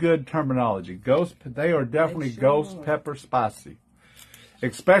 That's a good terminology. They are definitely ghost pepper spicy.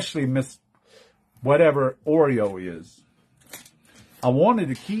 Especially Miss whatever Oreo is. I wanted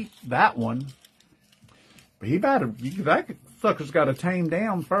to keep that one. But that sucker's got to tame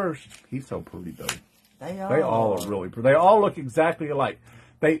down first. He's so pretty though. They all are really pretty. They all look exactly alike.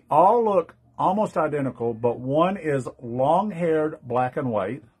 They all look almost identical, but one is long-haired black and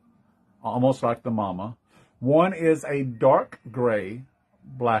white, almost like the mama. One is a dark gray,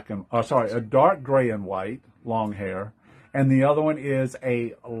 a dark gray and white, long hair, and the other one is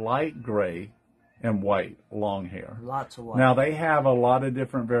a light gray and white, long hair. Lots of white. Now they have a lot of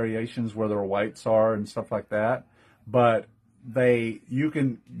different variations where their whites are and stuff like that, but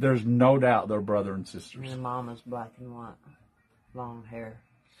there's no doubt they're brother and sisters. And mama's black and white, long hair.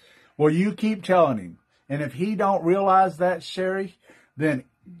 Well, you keep telling him. And if he don't realize that, Sherry, then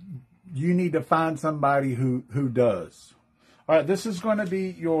you need to find somebody who does. All right, this is going to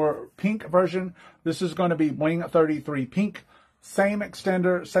be your pink version. This is going to be Bling 33 pink. Same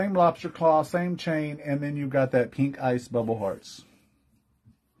extender, same lobster claw, same chain, and then you've got that pink ice bubble hearts.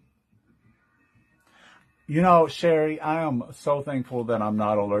 You know, Sherry, I am so thankful that I'm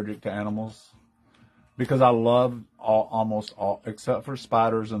not allergic to animals because I love almost all, except for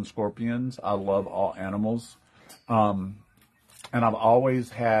spiders and scorpions, I love all animals. And I've always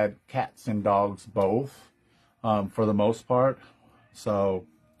had cats and dogs both, for the most part. So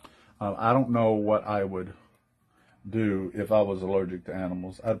I don't know what I would do if I was allergic to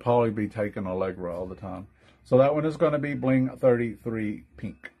animals. I'd probably be taking Allegra all the time. So that one is going to be Bling 33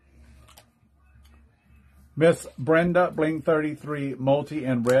 pink. Miss Brenda, Bling 33 multi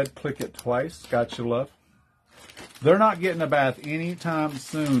and red. Click it twice. Got you, love. They're not getting a bath anytime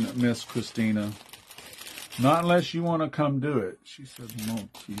soon, Miss Christina. Not unless you want to come do it. She said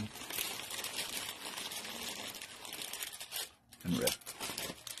multi and red.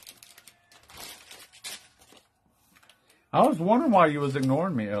 I was wondering why you was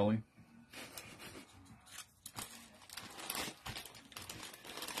ignoring me, Ellie.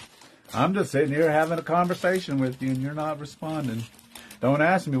 I'm just sitting here having a conversation with you and you're not responding. Don't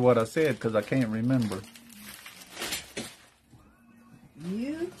ask me what I said because I can't remember.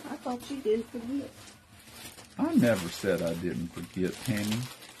 I thought you did forget. I never said I didn't forget, Tammy.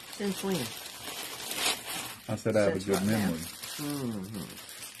 Since when? I said I have a good right memory.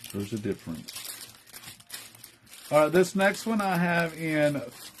 Mm-hmm. There's a difference. All right, this next one I have in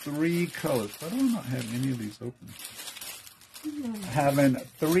 3 colors. Why do I not have any of these open? I have in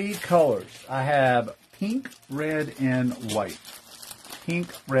 3 colors. I have pink, red, and white.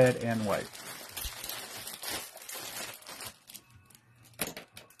 Pink, red, and white.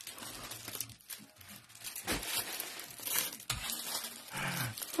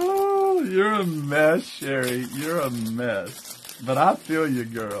 Oh, you're a mess, Sherry. You're a mess. But I feel you,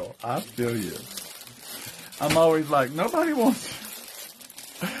 girl. I feel you. I'm always like, nobody wants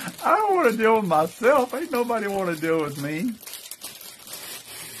you. I don't want to deal with myself. Ain't nobody want to deal with me.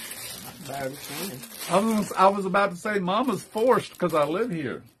 I was about to say, Mama's forced because I live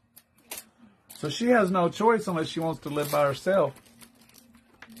here. So she has no choice unless she wants to live by herself.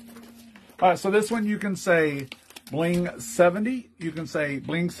 All right, so this one you can say Bling 70. You can say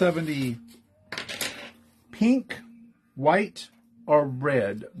Bling 70 pink, white, or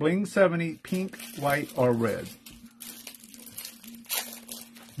red. Bling 70 pink, white, or red.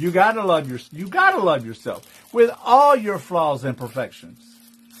 You gotta love yourself with all your flaws and imperfections.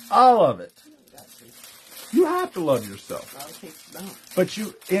 All of it. You have to love yourself. But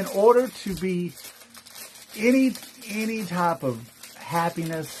you, in order to be any type of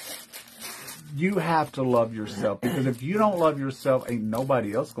happiness, you have to love yourself. Because if you don't love yourself, ain't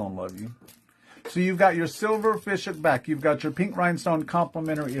nobody else gonna love you. So you've got your silver fishhook back. You've got your pink rhinestone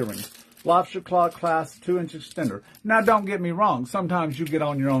complimentary earrings. Lobster claw clasp 2-inch extender. Now don't get me wrong. Sometimes you get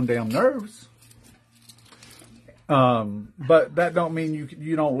on your own damn nerves. But that don't mean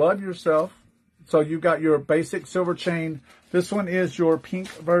you don't love yourself. So you got your basic silver chain. This one is your pink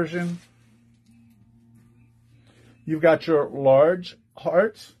version. You've got your large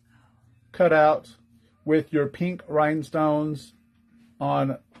heart cut out with your pink rhinestones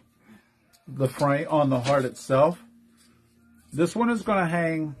on the frame, on the heart itself. This one is going to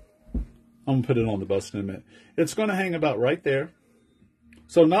hang, I'm going to put it on the bust in a minute. It's going to hang about right there.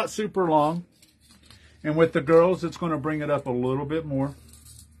 So not super long. And with the girls, it's going to bring it up a little bit more.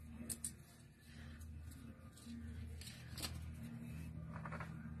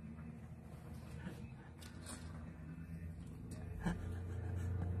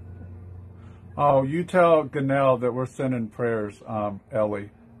 Oh, you tell Ganelle that we're sending prayers, Ellie.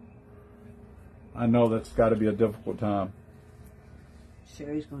 I know that's got to be a difficult time.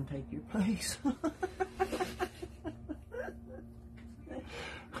 Sherry's going to take your place.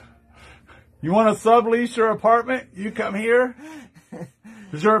 You want to sublease your apartment? You come here.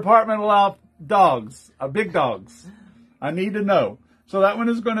 Does your apartment allow dogs, big dogs? I need to know. So that one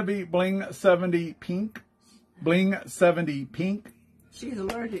is going to be Bling 70 pink. Bling 70 pink. She's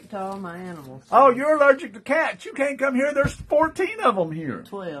allergic to all my animals. Oh, you're allergic to cats. You can't come here. There's 14 of them here.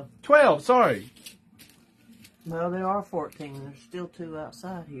 12. 12, sorry. Well, there are 14. There's still 2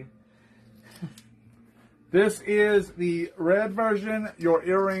 outside here. This is the red version. Your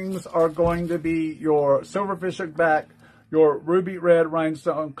earrings are going to be your silver fishhook back, your ruby red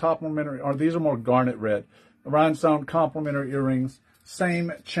rhinestone complimentary, or these are more garnet red, rhinestone complimentary earrings.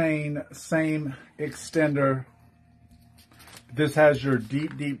 Same chain, same extender. This has your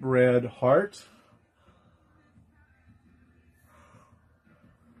deep, deep red heart.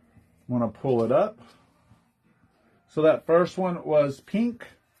 I'm going to pull it up So that first one was pink.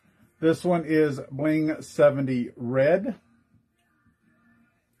 This one is Bling 70 red.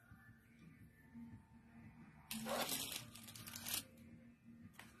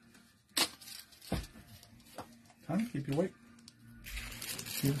 Trying to keep you awake.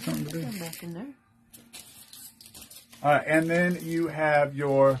 Give you something to do. Come back in there. All right, and then you have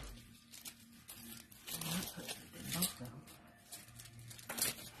your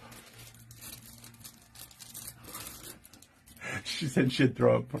she said she'd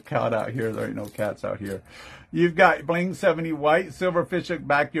throw a cat out here. There ain't no cats out here. You've got Bling 70 white, silverfish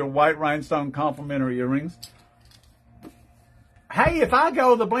back, your white rhinestone complimentary earrings. Hey, if I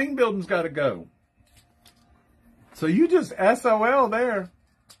go, the bling building's got to go. So you just SOL there.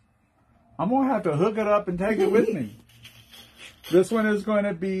 I'm going to have to hook it up and take it with me. This one is going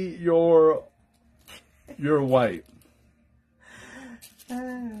to be your white.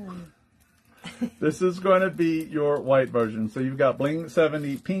 This is going to be your white version. So you've got Bling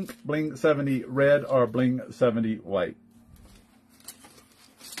 70 pink, Bling 70 red, or Bling 70 white.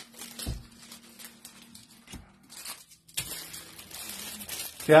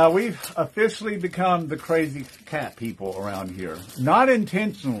 Yeah, we've officially become the crazy cat people around here. Not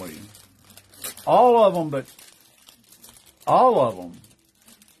intentionally. All of them, but all of them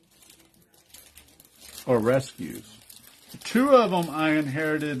are rescues. 2 of them I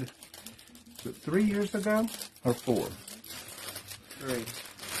inherited 3 years ago or 4?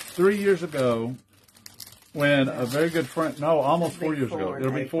 3 years ago, when a very good friend, no, almost 4 years ago.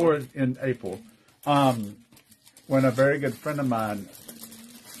 It'll be 4 in April. When a very good friend of mine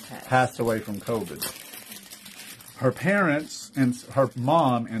passed away from COVID. Her parents and her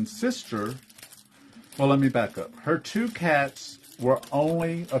mom and sister, well, let me back up. Her 2 cats were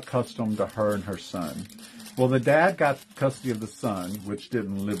only accustomed to her and her son. Well, the dad got custody of the son, which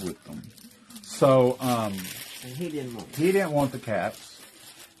didn't live with them. So, and he didn't want the cats.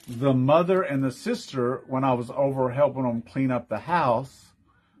 The mother and the sister, when I was over helping them clean up the house,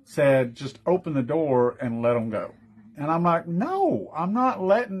 said, just open the door and let them go. And I'm like, no, I'm not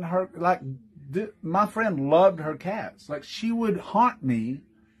letting her, like, my friend loved her cats. Like, she would haunt me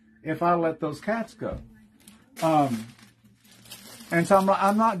if I let those cats go. And so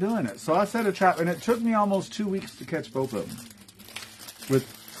I'm not doing it. So I set a trap, and it took me almost 2 weeks to catch both of them.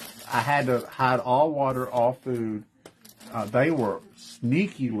 I had to hide all water, all food. They were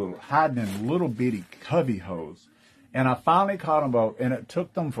sneaky little, hiding in little bitty cubby holes. And I finally caught them both, and it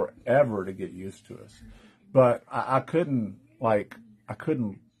took them forever to get used to us. But I couldn't let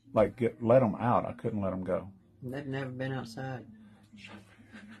them out. I couldn't let them go. They've never been outside.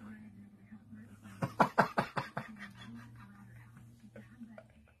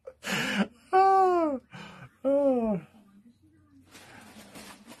 Oh.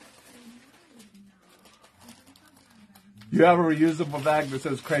 You have a reusable bag that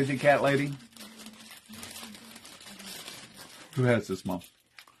says Crazy Cat Lady? Who has this, Mom?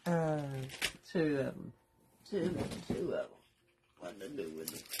 2 of them. Two of them. What to do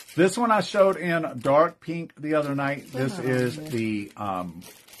with it? This one I showed in dark pink the other night. This is the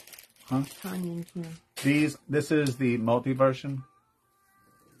This is the multi version.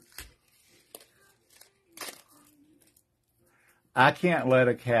 I can't let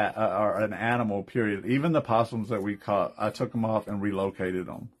a cat or an animal, period. Even the possums that we caught, I took them off and relocated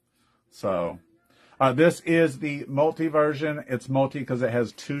them. So, this is the multi version. It's multi because it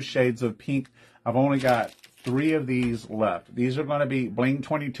has 2 shades of pink. I've only got 3 of these left. These are going to be Bling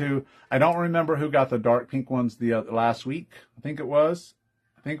 22. I don't remember who got the dark pink ones last week. I think it was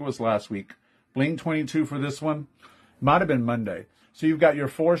last week. Bling 22 for this one. Might have been Monday. So you've got your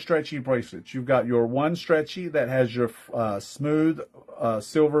 4 stretchy bracelets. You've got your 1 stretchy that has your smooth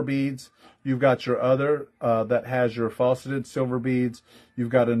silver beads. You've got your other that has your faceted silver beads. You've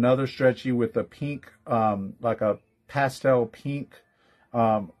got another stretchy with a pink, like a pastel pink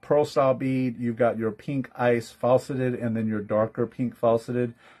pearl style bead. You've got your pink ice faceted and then your darker pink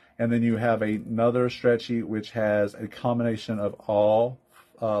faceted. And then you have another stretchy which has a combination of all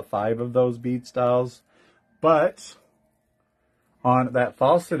 5 of those bead styles. But on that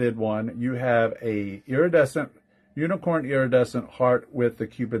faceted one, you have a unicorn iridescent heart with the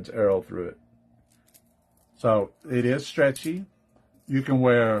Cupid's arrow through it. So it is stretchy. You can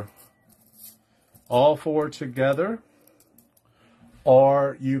wear all 4 together,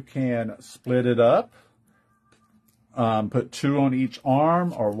 or you can split it up, put 2 on each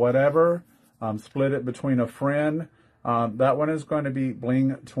arm or whatever, split it between a friend. That one is going to be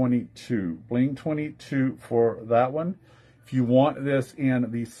Bling 22. Bling 22 for that one. If you want this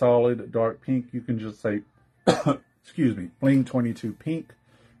in the solid dark pink, you can just say, excuse me, Bling 22 pink.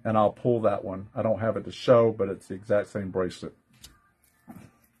 and I'll pull that one. I don't have it to show, but it's the exact same bracelet.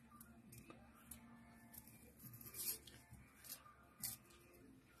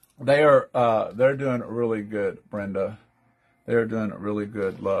 They're doing really good, Brenda. They're doing really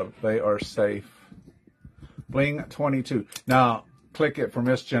good, love. They are safe. Bling 22. Now, click it for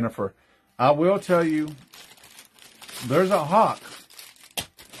Miss Jennifer. I will tell you, there's a hawk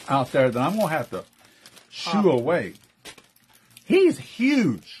out there that I'm going to have to shoo away. He's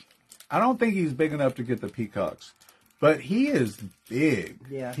huge. I don't think he's big enough to get the peacocks, but he is big.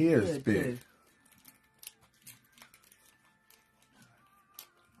 Yeah, he is big.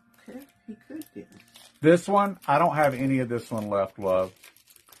 Too. He could be. This one, I don't have any of this one left, love.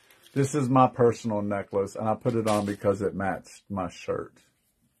 This is my personal necklace, and I put it on because it matched my shirt.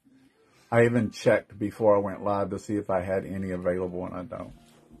 I even checked before I went live to see if I had any available, and I don't.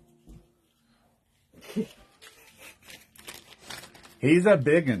 He's a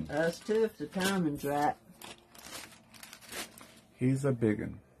biggin. Us too, if the timing's right. He's a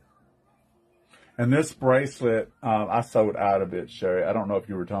biggin. And this bracelet, I sold out of it, Sherry. I don't know if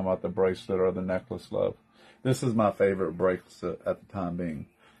you were talking about the bracelet or the necklace, love. This is my favorite bracelet at the time being.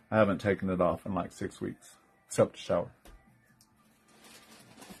 I haven't taken it off in like 6 weeks, except to shower.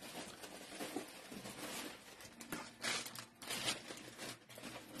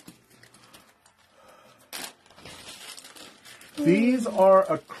 These are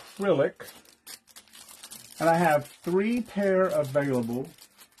acrylic, and I have 3 pair available.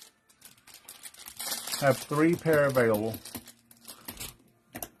 Have 3 pair available.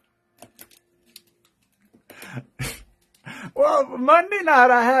 Well, Monday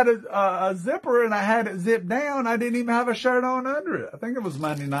night I had a zipper and I had it zipped down. I didn't even have a shirt on under it. I think it was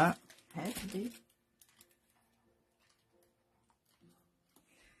Monday night. Had to be.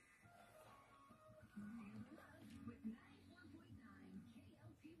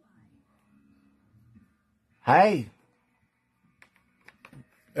 Hey.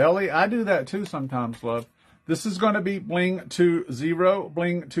 Ellie, I do that too sometimes, love. This is going to be bling 20,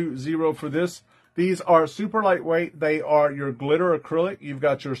 bling 20 for this. These are super lightweight. They are your glitter acrylic. You've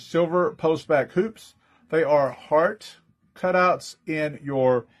got your silver post-back hoops. They are heart cutouts in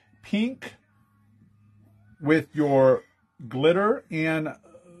your pink with your glitter in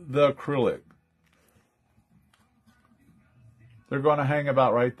the acrylic. They're going to hang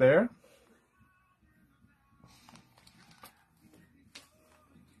about right there.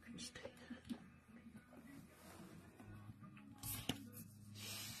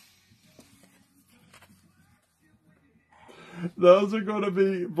 Those are going to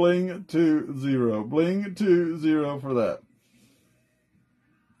be bling 20. Bling 20 for that.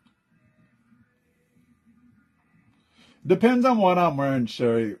 Depends on what I'm wearing,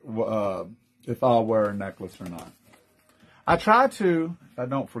 Sherry, if I'll wear a necklace or not. I try to, if I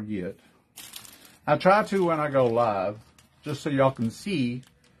don't forget, I try to when I go live, just so y'all can see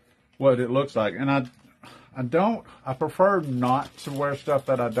what it looks like. And I prefer not to wear stuff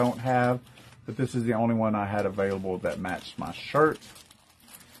that I don't have. But this is the only one I had available that matched my shirt.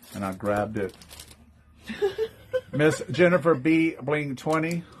 And I grabbed it. Miss Jennifer B. Bling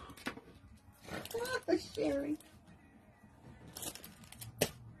 20. Oh, Sherry.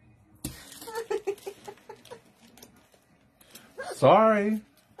 Sorry.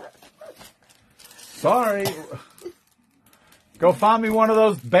 Sorry. Go find me one of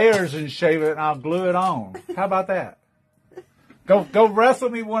those bears and shave it and I'll glue it on. How about that? Go wrestle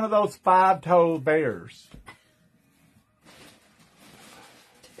me one of those 5-toed bears.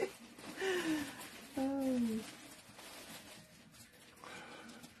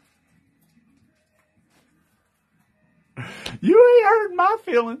 You ain't hurting my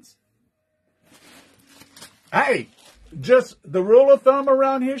feelings. Hey, just the rule of thumb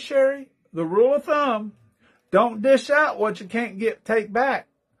around here, Sherry. The rule of thumb: don't dish out what you can't take back,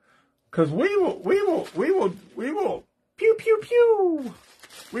 because we will. Pew, pew, pew.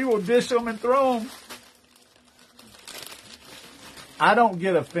 We will dish them and throw them. I don't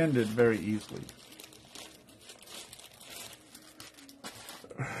get offended very easily.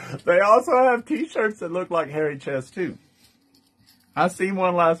 They also have t-shirts that look like hairy chests too. I seen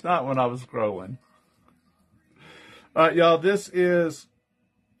one last night when I was scrolling. All right, y'all, this is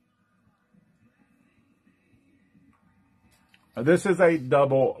a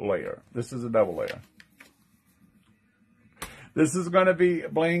double layer. This is a double layer. This is going to be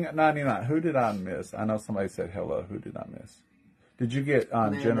bling 99. Who did I miss? I know somebody said hello. Who did I miss? Did you get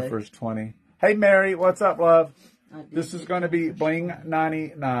Jennifer's 20? Hey, Mary. What's up, love? This is going to be bling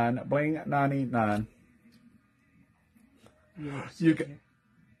 99. Bling 99. You can.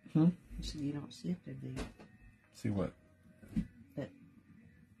 You don't see it there, do you? See what? That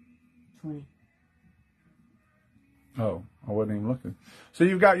 20. Oh, I wasn't even looking. So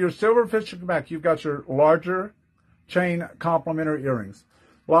you've got your silver fisher back. You've got your larger chain complementary earrings.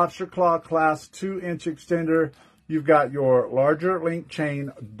 Lobster claw class 2-inch extender. You've got your larger link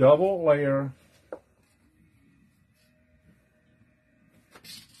chain double layer.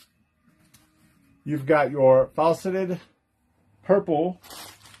 You've got your faceted purple.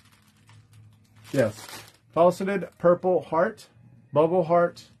 Yes, faceted purple heart, bubble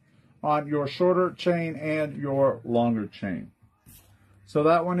heart on your shorter chain and your longer chain. So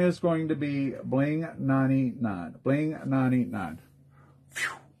that one is going to be bling 99. Bling 99.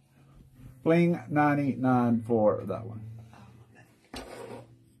 Phew. Bling 99 for that one.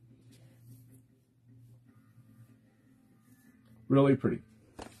 Really pretty.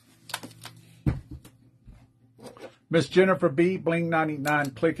 Miss Jennifer B, bling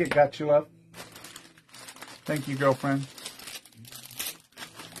 99. Click it. Got you, love. Thank you, girlfriend.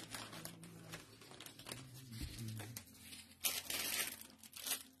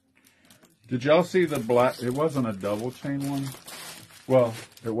 Did y'all see the black? It wasn't a double chain one. Well,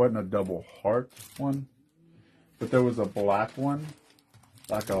 it wasn't a double heart one, but there was a black one,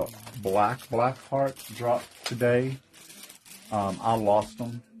 like a black heart dropped today. I lost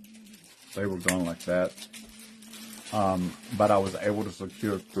them. They were gone like that. But I was able to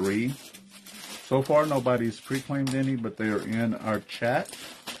secure 3. So far, nobody's pre-claimed any, but they are in our chat.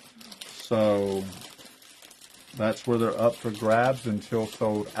 So that's where they're up for grabs until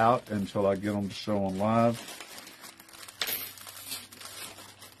sold out, until I get them to show on live.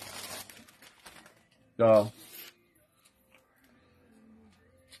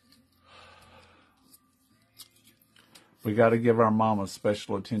 We got to give our mamas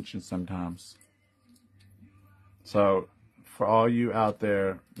special attention sometimes. So for all you out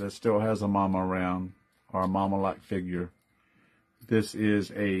there that still has a mama around, or a mama-like figure, this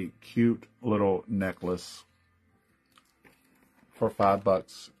is a cute little necklace for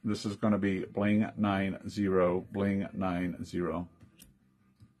 $5. This is going to be bling 90, bling 90.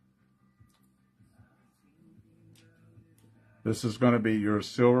 This is going to be your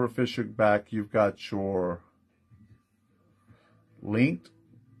silver fisher back. You've got your linked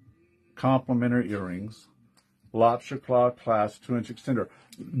complementary earrings, lobster claw class 2-inch extender.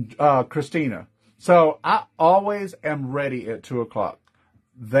 Christina, so I always am ready at 2 o'clock.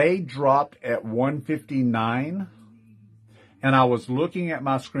 They dropped at 1:59, and I was looking at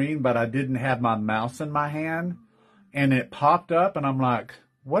my screen, but I didn't have my mouse in my hand, and it popped up, and I'm like,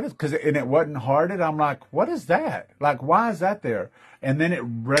 what is, and it wasn't hearted. I'm like, what is that? Like, why is that there? And then it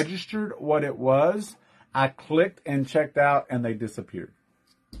registered what it was. I clicked and checked out, and they disappeared.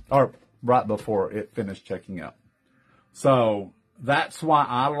 Or right before it finished checking out. So that's why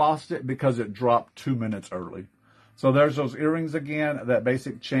I lost it, because it dropped 2 minutes early. So there's those earrings again, that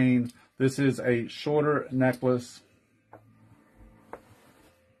basic chain. This is a shorter necklace.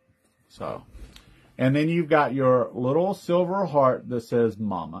 So, and then you've got your little silver heart that says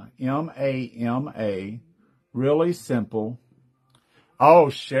Mama. M-A-M-A. Really simple. Oh,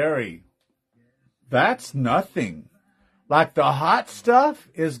 Sherry. That's nothing. Like, the hot stuff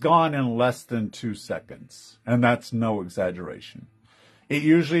is gone in less than 2 seconds. And that's no exaggeration. It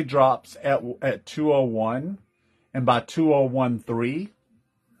usually drops at 2:01. And by 2:01:03,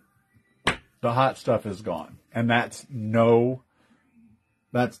 the hot stuff is gone. And that's no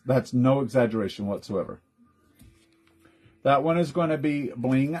exaggeration whatsoever. That one is going to be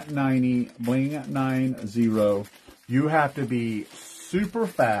bling 90, bling 90. You have to be super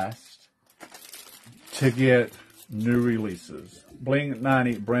fast to get new releases. Bling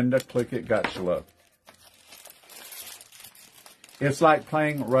 90, Brenda, click it, got you, love. It's like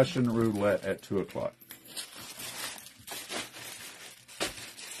playing Russian roulette at 2 o'clock.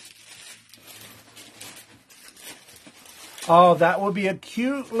 Oh, that would be a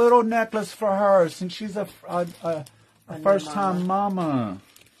cute little necklace for her, since she's a first-time mama.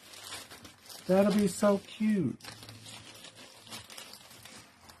 That'll be so cute.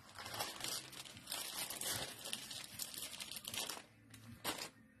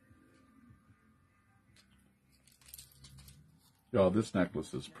 Y'all, this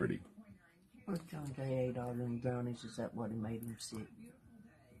necklace is pretty. Where's John J. ate all them brownies? Is that what he made him sick?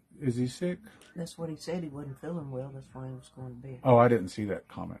 Is he sick? That's what he said. He wasn't feeling well. That's why he was going to bed. Oh, I didn't see that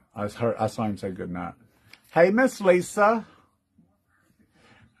comment. I saw him say good night. Hey, Miss Lisa.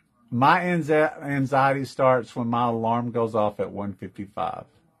 My anxiety starts when my alarm goes off at 1:55.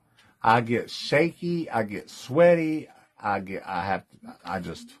 I get shaky. I get sweaty. I get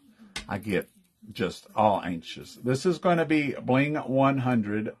just all anxious. This is going to be bling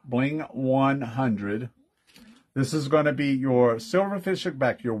 100. Bling 100. This is going to be your silverfish hook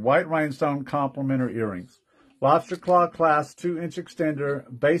back, your white rhinestone complimentary earrings. Lobster claw clasp, 2-inch extender,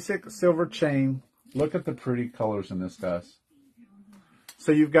 basic silver chain. Look at the pretty colors in this, guys.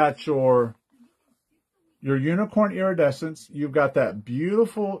 So you've got your unicorn iridescence. You've got that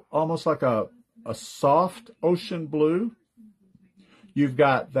beautiful, almost like a soft ocean blue. You've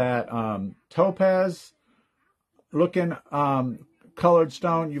got that topaz looking colored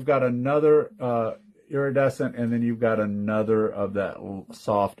stone. You've got another iridescent, and then you've got another of that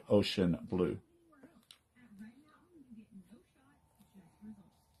soft ocean blue.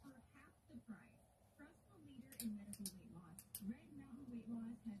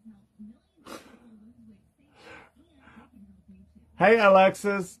 Hey,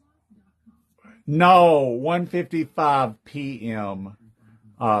 Alexis. No, 1:55 p.m.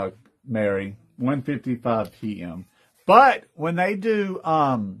 Mary, 1:55 p.m. But when they do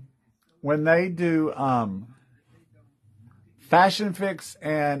Fashion Fix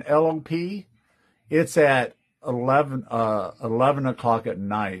and LOP, it's at 11 o'clock at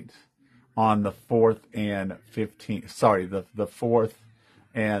night on the 4th and 15th. Sorry, the 4th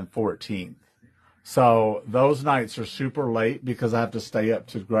and 14th. So those nights are super late because I have to stay up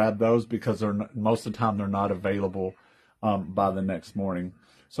to grab those because most of the time they're not available by the next morning.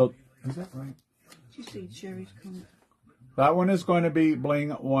 So is that right? Did you see Sherry's comment? That one is going to be Bling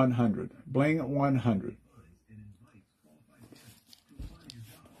 100. Bling 100.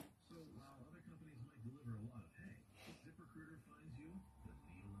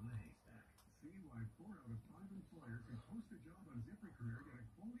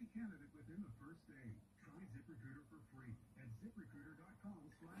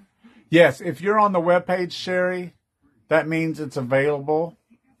 Yes, if you're on the webpage, Sherry, that means it's available.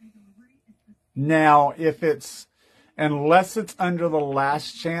 Now, unless it's under the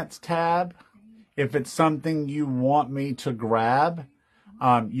last chance tab, if it's something you want me to grab,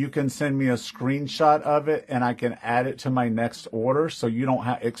 you can send me a screenshot of it and I can add it to my next order. So you don't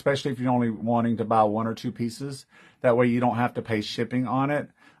have, especially if you're only wanting to buy 1 or 2 pieces, that way you don't have to pay shipping on it.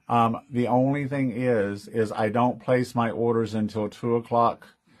 The only thing is I don't place my orders until 2 o'clock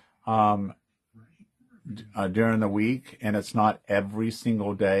during the week, and it's not every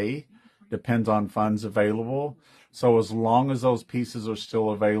single day. Depends on funds available. So as long as those pieces are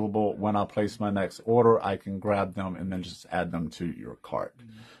still available when I place my next order, I can grab them and then just add them to your cart.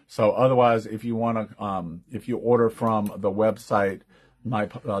 So otherwise, if you want to, if you order from the website,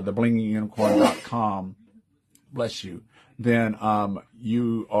 theblingyunicorn.com, bless you, then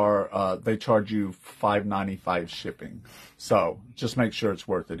they charge you $5.95 shipping. So just make sure it's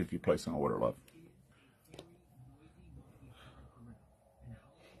worth it if you place an order, love.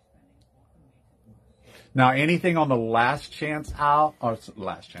 Now, anything on the last chance tab, I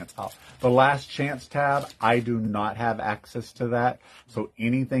do not have access to that. So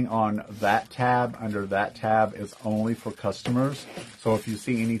anything on that tab, under that tab, is only for customers. So if you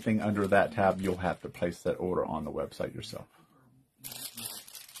see anything under that tab, you'll have to place that order on the website yourself.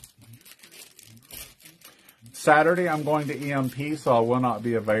 Saturday, I'm going to EMP, so I will not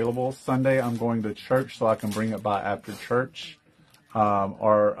be available. Sunday, I'm going to church, so I can bring it by after church.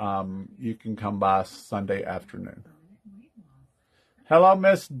 Or you can come by Sunday afternoon. Hello,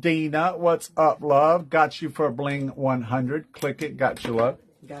 Miss Dina. What's up, love? Got you for Bling 100. Click it. Got you, love.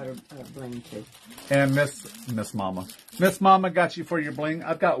 Got her bling too. And Miss Mama. Miss Mama got you for your bling.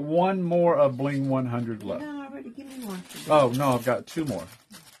 I've got one more of Bling 100 left. No, already give me one. Oh, no, I've got 2 more.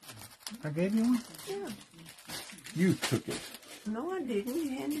 I gave you one? Yeah. You took it. No, I didn't. You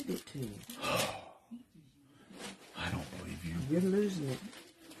handed it to me. I don't believe you. You're losing it.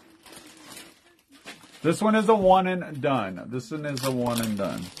 This one is a one and done. This one is a one and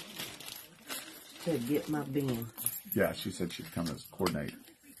done. Said get my bin. Yeah, she said she'd come to coordinate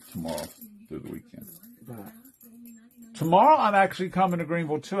tomorrow through the weekend. Right. Tomorrow I'm actually coming to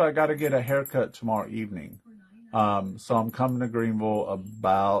Greenville too. I got to get a haircut tomorrow evening. So I'm coming to Greenville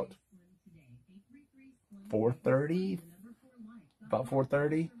about 4:30. About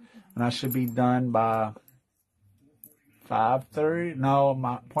 4:30. And I should be done by 5:30. No,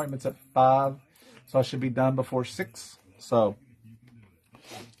 my appointment's at 5. So I should be done before 6. So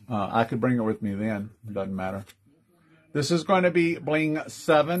I could bring it with me then. It doesn't matter. This is going to be Bling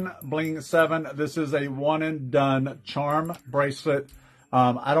 7. Bling 7. This is a one and done charm bracelet.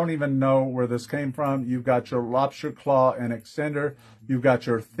 I don't even know where this came from. You've got your lobster claw and extender. You've got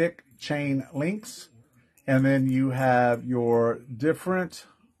your thick chain links. And then you have your different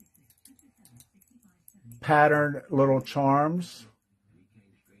patterned little charms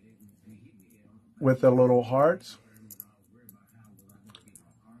with the little hearts.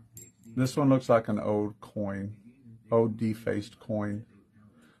 This one looks like an old coin. old defaced coin.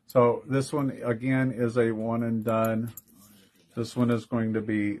 So this one, again, is a one and done. This one is going to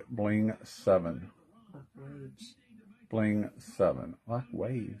be bling 7. Bling 7. Like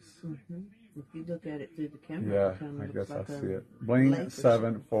waves. Mm-hmm. If you look at it through the camera, Yeah, I guess I see it. Bling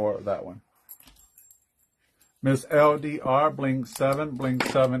 7 for that one. Miss LDR, bling 7. Bling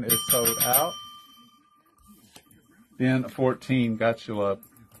 7 is sold out. Then 14, got you, love.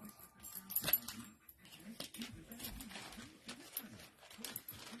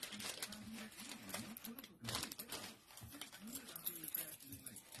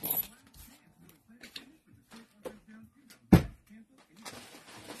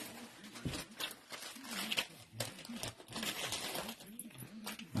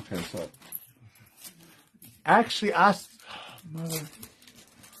 Okay, so actually,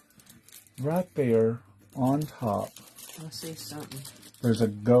 right there on top, I see something. there's a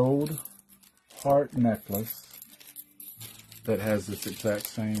gold heart necklace that has this exact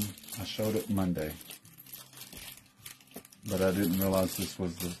same. I showed it Monday, but I didn't realize this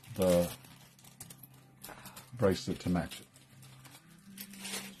was the bracelet to match it.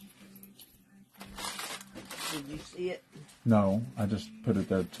 Did you see it? No, I just put it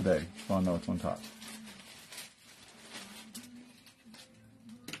there today, so I know it's on top.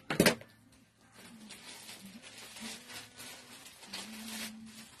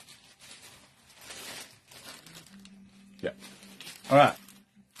 Yeah. All right.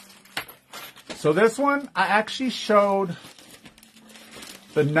 So this one, I actually showed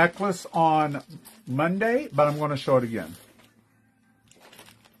the necklace on Monday, but I'm going to show it again.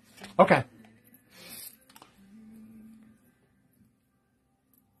 Okay.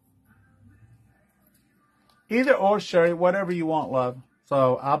 Either or, Sherry, whatever you want, love.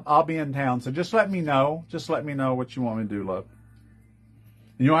 So I'll be in town. So just let me know. Just let me know what you want me to do, love.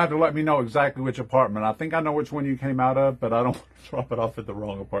 You don't have to let me know exactly which apartment. I think I know which one you came out of, but I don't want to drop it off at the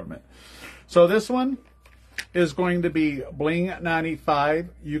wrong apartment. So this one is going to be bling 95.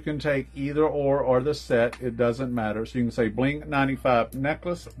 You can take either or the set. It doesn't matter. So you can say bling 95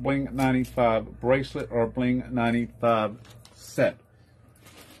 necklace, bling 95 bracelet, or bling 95 set.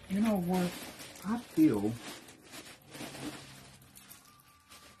 You know what? I feel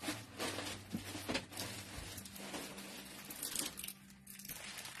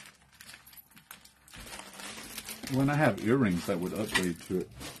when I have earrings that would upgrade to it.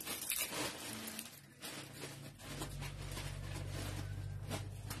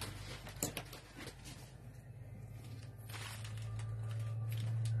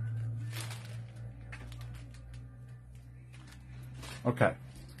 Okay.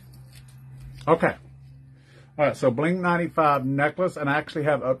 Okay. All right, so bling 95 necklace, and I actually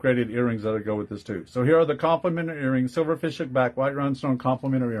have upgraded earrings that'll go with this too. So here are the complimentary earrings: silverfish hook back, white rhinestone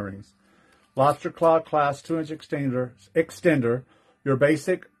complimentary earrings. Lobster claw clasp 2-inch extender, your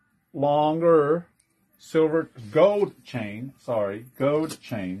basic longer silver gold chain. So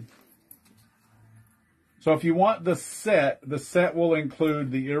if you want the set will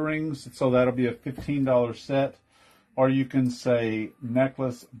include the earrings, so that'll be a $15 set. Or you can say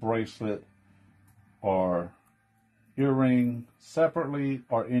necklace, bracelet, or earring separately,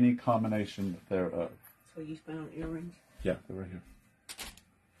 or any combination thereof. So you found earrings? Yeah, they're right here.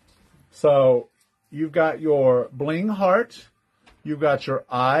 So you've got your bling heart, you've got your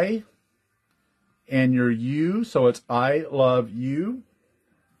I and your U, so it's I love you.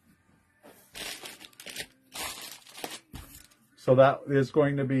 So that is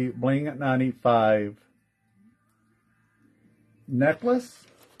going to be bling 95 necklace.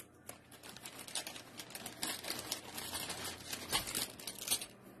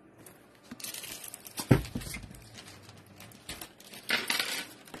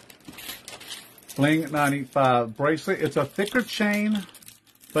 Bling 95 bracelet. It's a thicker chain,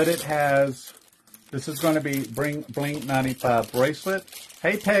 but it has, this is going to be bling 95 bracelet.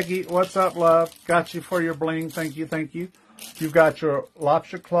 Hey Peggy, what's up, love? Got you for your bling. Thank you, thank you. You've got your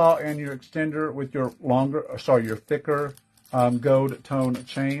lobster claw and your extender with your your thicker gold tone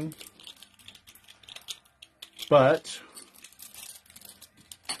chain. But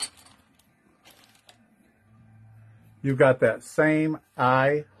you've got that same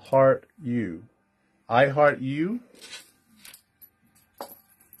I heart you. I heart you.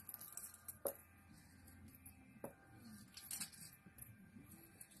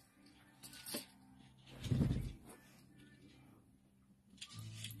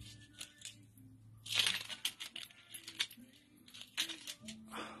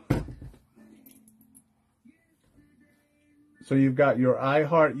 So you've got your I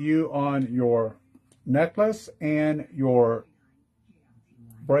heart you on your necklace and your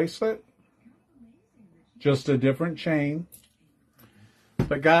bracelet. Just a different chain.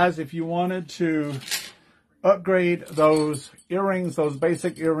 But guys, if you wanted to upgrade those earrings, those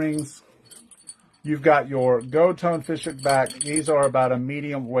basic earrings, you've got your Gold Tone Fishhook back. These are about a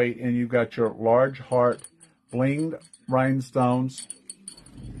medium weight, and you've got your large heart blinged rhinestones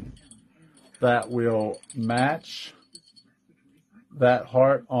that will match that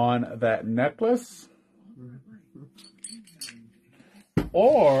heart on that necklace.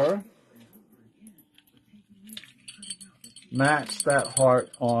 Or match that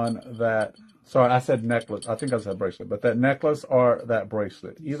heart on that, sorry, I said necklace. I think I said bracelet, but that necklace or that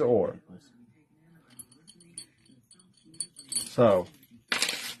bracelet, either or. So,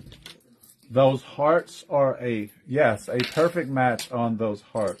 those hearts are a perfect match on those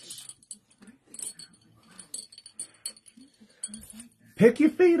hearts. Pick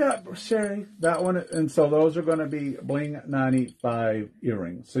your feet up, Sherry. That one, and so those are going to be Bling 95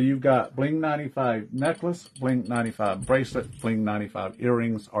 earrings. So you've got Bling 95 necklace, Bling 95 bracelet, Bling 95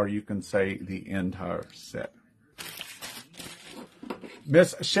 earrings, or you can say the entire set.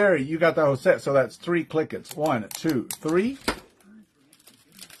 Miss Sherry, you got the whole set, so that's 3 clickets. 1, 2, 3.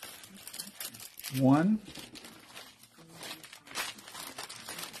 1,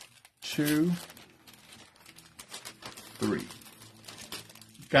 2, 3.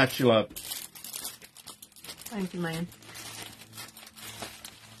 Got you, love. Thank you, man.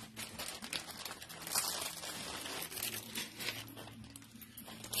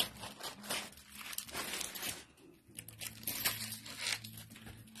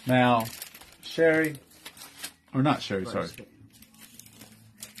 Now, Sherry, or not Sherry, sorry.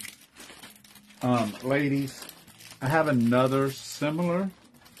 Ladies, I have another similar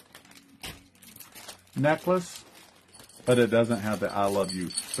necklace, but it doesn't have the I love you,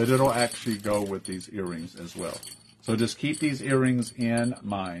 but it'll actually go with these earrings as well. So just keep these earrings in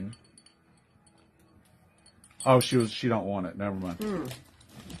mind. Oh, she don't want it. Never mind.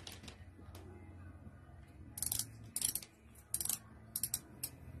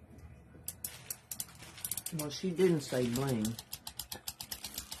 Well, she didn't say bling.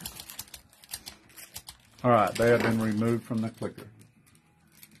 All right, they have been removed from the clicker.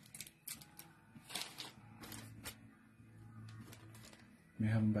 Let me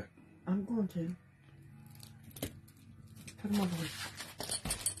have them back. I'm going to. Put them over here.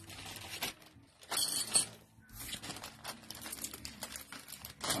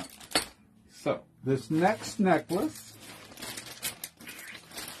 Right. So, this next necklace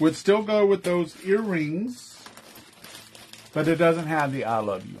would still go with those earrings, but it doesn't have the I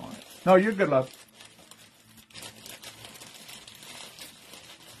love you on it. No, you're good, love.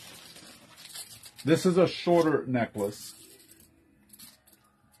 This is a shorter necklace.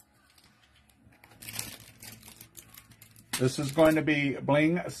 This is going to be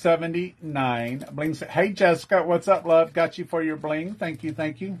Bling 79. Hey, Jessica, what's up, love? Got you for your bling. Thank you,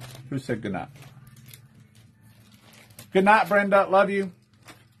 thank you. Who said good night? Good night, Brenda. Love you.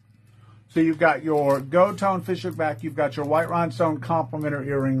 So you've got your Gold Tone Fishhook back. You've got your white rhinestone complementary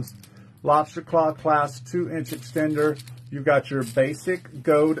earrings, lobster claw clasp 2-inch extender. You've got your basic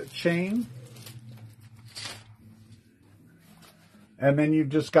gold chain. And then you've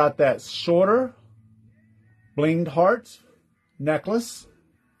just got that shorter blinged heart necklace.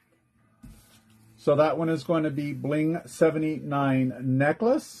 So that one is going to be Bling 79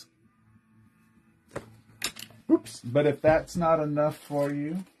 necklace. Oops. But if that's not enough for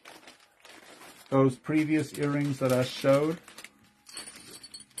you, those previous earrings that I showed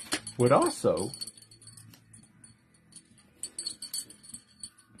would also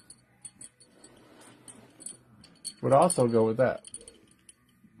go with that.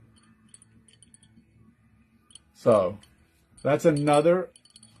 So that's another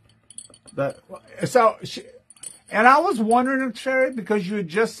and I was wondering, Sherry, because you had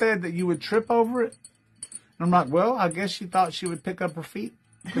just said that you would trip over it. And I'm like, well, I guess she thought she would pick up her feet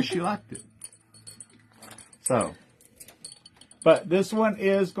because she liked it. So, but this one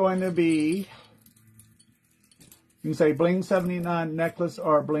is going to be, you can say Bling 79 necklace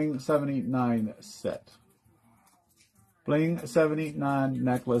or Bling 79 set. Bling 79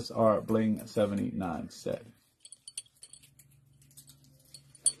 necklace or Bling 79 set.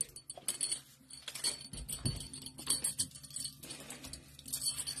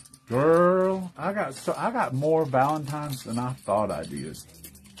 Girl, I got more Valentines than I thought I did.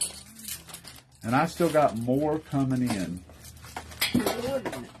 And I still got more coming in.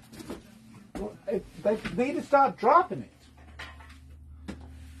 Well, they need to stop dropping it.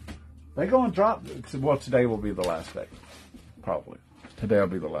 They're going to drop, well, today will be the last day. Probably. Today will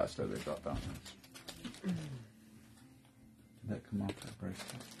be the last day they drop Valentines. Did that come off that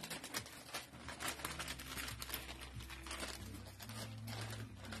bracelet?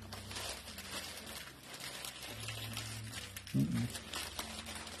 I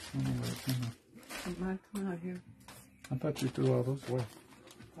don't know where it came out. It might come out here. I thought you threw all those away.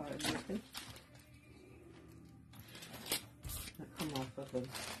 Part of this. That come off of the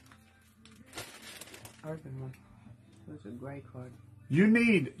urban one. It was a gray card. You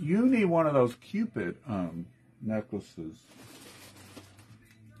need one of those Cupid necklaces,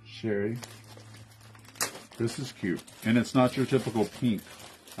 Sherry. This is cute, and it's not your typical pink.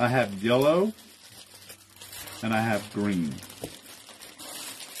 I have yellow, and I have green.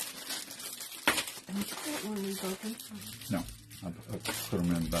 And you got one of these open? No, I put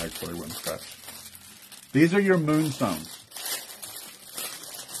them in the bag so they wouldn't scratch. These are your moonstones.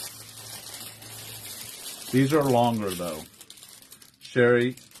 These are longer though.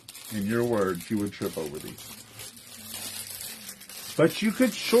 Sherry, in your words, you would trip over these. But you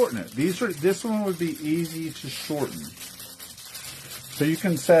could shorten it. This one would be easy to shorten. So you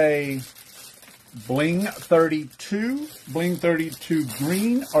can say bling 32, bling 32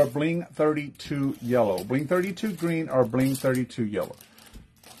 green, or bling 32 yellow. Bling 32 green or bling 32 yellow.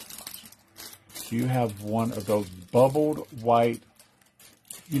 You have one of those bubbled white.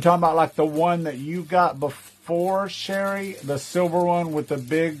 You talking about like the one that you got before, Sherry? The silver one with the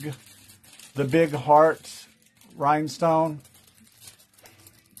big heart rhinestone?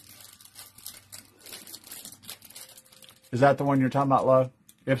 Is that the one you're talking about, love?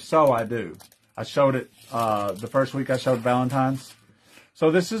 If so, I do. I showed it the first week I showed Valentine's.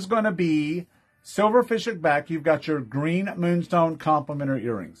 So this is going to be silver fishhook back. You've got your green moonstone complimentary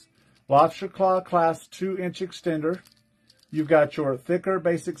earrings. Lobster claw class 2-inch extender. You've got your thicker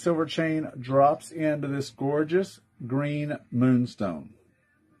basic silver chain drops into this gorgeous green moonstone.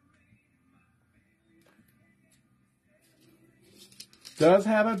 Does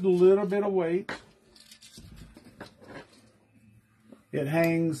have a little bit of weight. It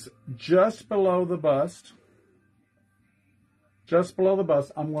hangs just below the bust. Just below the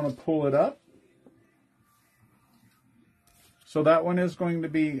bust. I'm going to pull it up. So that one is going to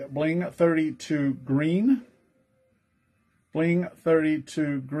be bling 32 green. Bling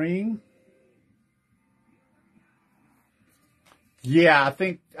 32 green. Yeah, I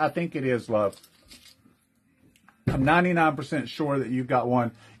think it is, love. I'm 99% sure that you've got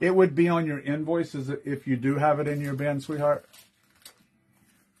one. It would be on your invoices if you do have it in your bin, sweetheart.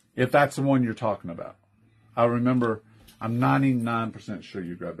 If that's the one you're talking about. I remember, I'm 99% sure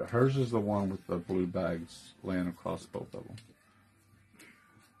you grabbed it. Hers is the one with the blue bags laying across both of them.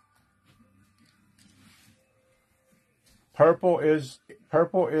 Purple is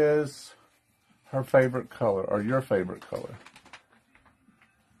her favorite color, or your favorite color.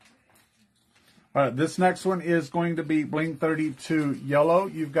 All right, this next one is going to be bling 32 yellow.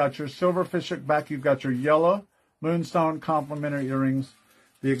 You've got your silver fishhook back. You've got your yellow moonstone complimentary earrings.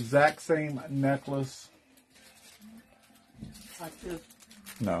 The exact same necklace.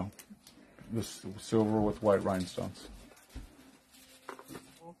 No, this silver with white rhinestones.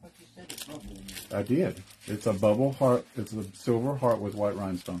 I did. It's a bubble heart. It's a silver heart with white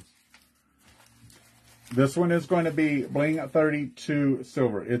rhinestones. This one is going to be bling 32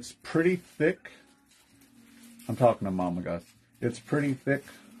 silver. It's pretty thick. I'm talking to Mama, guys. It's pretty thick.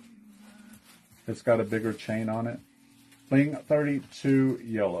 It's got a bigger chain on it. Bling 32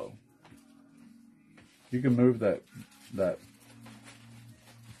 yellow. You can move that.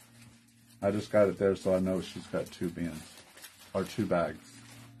 I just got it there so I know she's got 2 bins. Or 2 bags.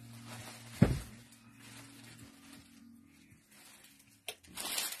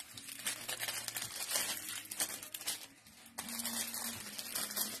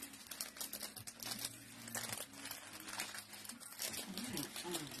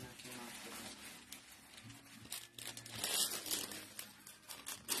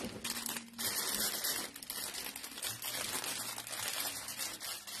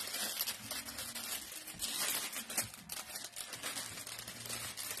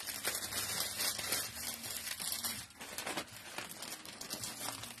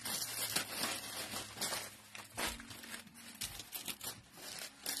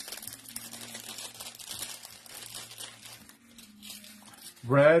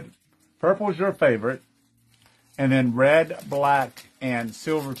 Red, purple's your favorite, and then red, black, and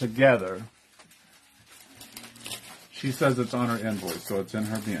silver together. She says it's on her invoice, so it's in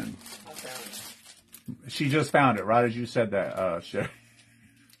her bin. I found it. She just found it, right as you said that, Sherry.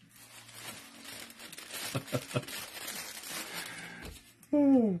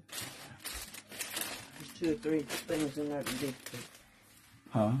 There's 2 or 3 things in there to dig through.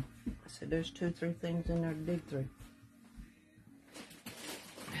 Huh? I said there's 2 or 3 things in there to dig through.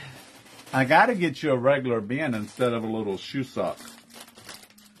 I got to get you a regular bin instead of a little shoe sock.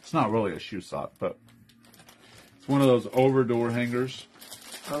 It's not really a shoe sock, but it's one of those over door hangers.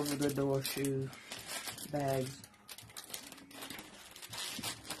 Over the door shoe bags.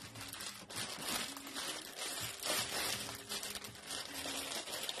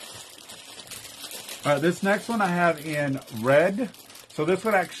 All right, this next one I have in red. So this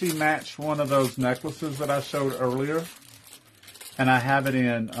would actually match one of those necklaces that I showed earlier. And I have it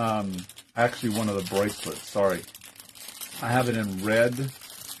in, actually one of the bracelets, sorry. I have it in red,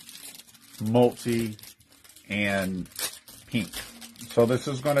 multi, and pink. So this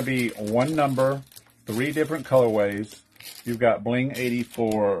is going to be one number, 3 different colorways. You've got Bling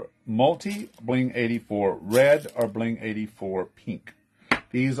 84 multi, Bling 84 red, or Bling 84 pink.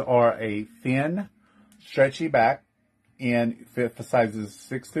 These are a thin, stretchy back in fit for sizes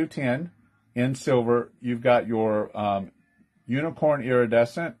 6 through 10 in silver. You've got your unicorn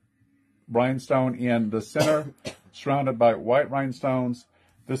iridescent rhinestone in the center, surrounded by white rhinestones.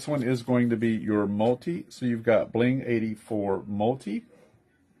 This one is going to be your multi. So you've got Bling 84 multi.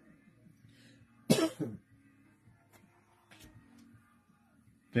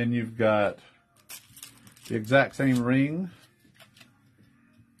 Then you've got the exact same ring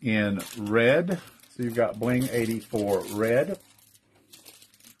in red. So you've got Bling 84 red.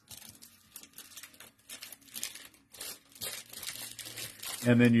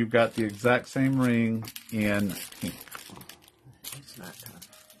 And then you've got the exact same ring in pink. It's not time.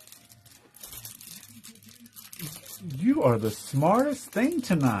 You are the smartest thing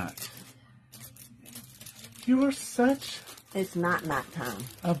tonight. You are such It's not time.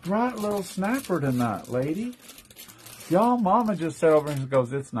 a bright little snapper tonight, lady. Y'all, Mama just sat over and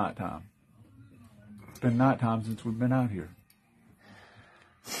goes, it's night time. It's been nighttime since we've been out here.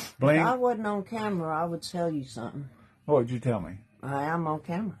 Bling. If I wasn't on camera, I would tell you something. What would you tell me? I am on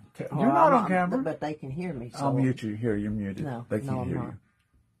camera. You're not on camera. But they can hear me. So I'll mute you. Here, you're muted. No, they can't I'm hear not. you.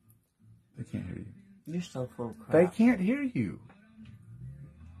 They can't hear you. You're so full of crap. They can't hear you.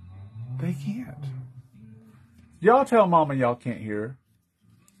 They can't. Y'all tell Mama y'all can't hear.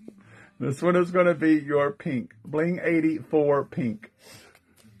 This one is going to be your pink. Bling 84 pink.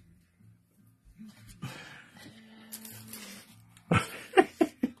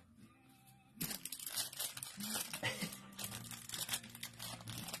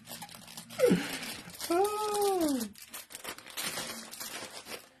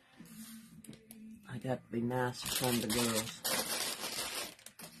 I got to be nice to some of the girls.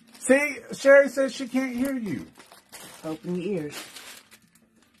 See, Sherry says she can't hear you. Open your ears.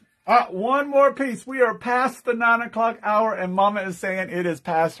 One more piece. We are past the 9 o'clock hour, and Mama is saying it is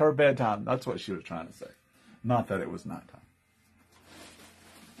past her bedtime. That's what she was trying to say. Not that it was nighttime.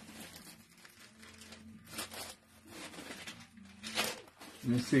 Let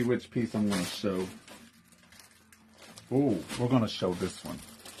me see which piece I'm going to show. Ooh, we're going to show this one.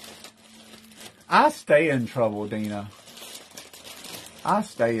 I stay in trouble, Dina. I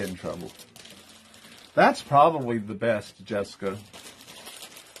stay in trouble. That's probably the best, Jessica.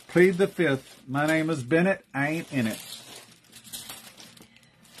 Plead the fifth. My name is Bennett. I ain't in it.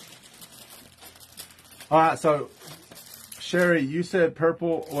 All right, so Sherry, you said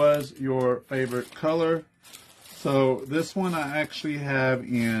purple was your favorite color. So this one I actually have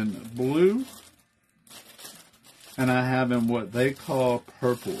in blue, and I have in what they call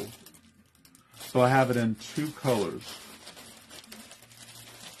purple. So I have it in 2 colors.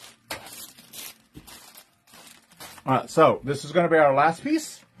 All right, so this is going to be our last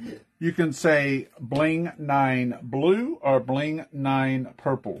piece. You can say Bling 9 blue or Bling 9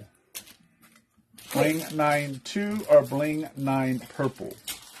 purple. Bling 9 2 or Bling 9 purple.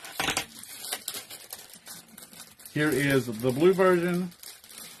 Here is the blue version.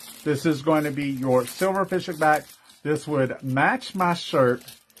 This is going to be your silver fishing back. This would match my shirt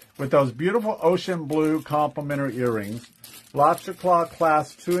with those beautiful ocean blue complimentary earrings. Lobster claw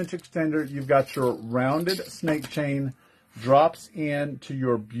clasp 2-inch extender. You've got your rounded snake chain. Drops into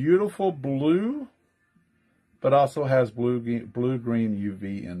your beautiful blue, but also has blue-green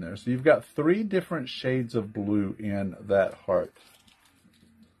UV in there. So you've got 3 different shades of blue in that heart.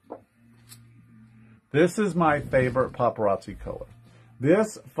 This is my favorite paparazzi color.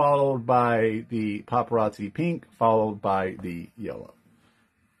 This followed by the paparazzi pink, followed by the yellow.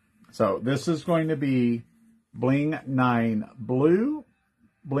 So this is going to be Bling 9 blue,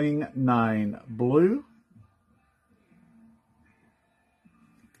 Bling 9 blue,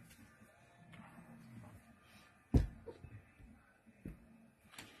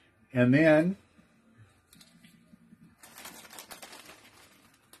 and then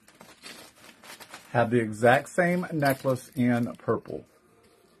have the exact same necklace in purple.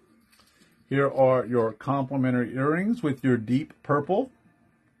 Here are your complimentary earrings with your deep purple.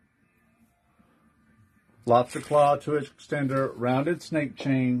 lobster claw, twitch extender, rounded snake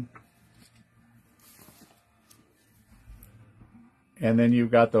chain. And then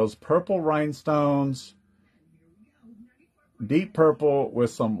you've got those purple rhinestones, deep purple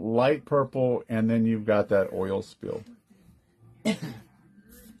with some light purple, and then you've got that oil spill.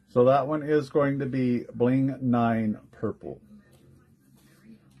 So that one is going to be Bling 9 purple.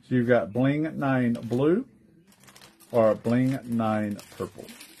 So you've got Bling 9 blue or Bling 9 purple.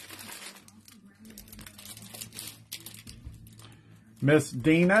 Miss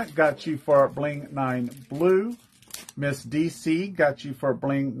Dina got you for Bling 9 blue. Miss DC got you for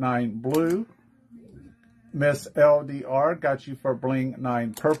Bling 9 blue. Miss LDR got you for Bling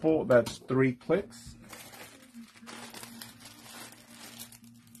 9 purple. That's 3 clicks.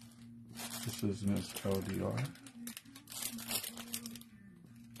 This is Miss LDR.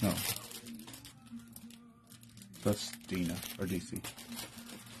 No. That's Dina or DC.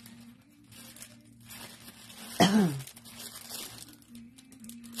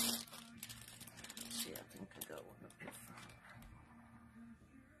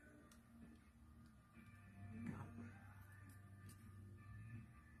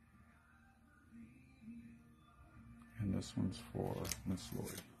 And this one's for Miss Lori.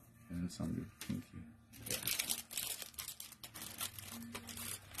 And it's on your pinky. Yeah.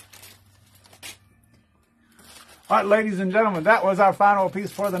 All right, ladies and gentlemen, that was our final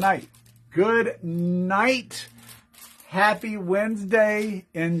piece for the night. Good night. Happy Wednesday.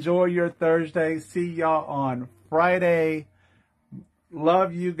 Enjoy your Thursday. See y'all on Friday.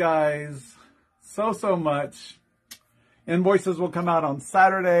 Love you guys so much. Invoices will come out on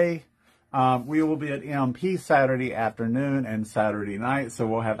Saturday. We will be at EMP Saturday afternoon and Saturday night, so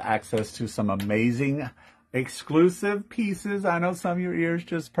we'll have access to some amazing exclusive pieces. I know some of your ears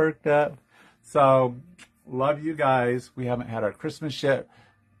just perked up. So, love you guys. We haven't had our Christmas yet.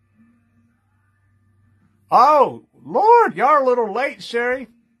 Oh, Lord, y'all are a little late, Sherry.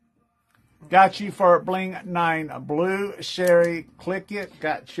 Got you for Bling 9 blue, Sherry. Click it.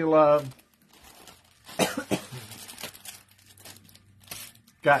 Got you, love.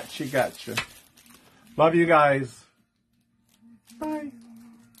 Gotcha. Love you guys.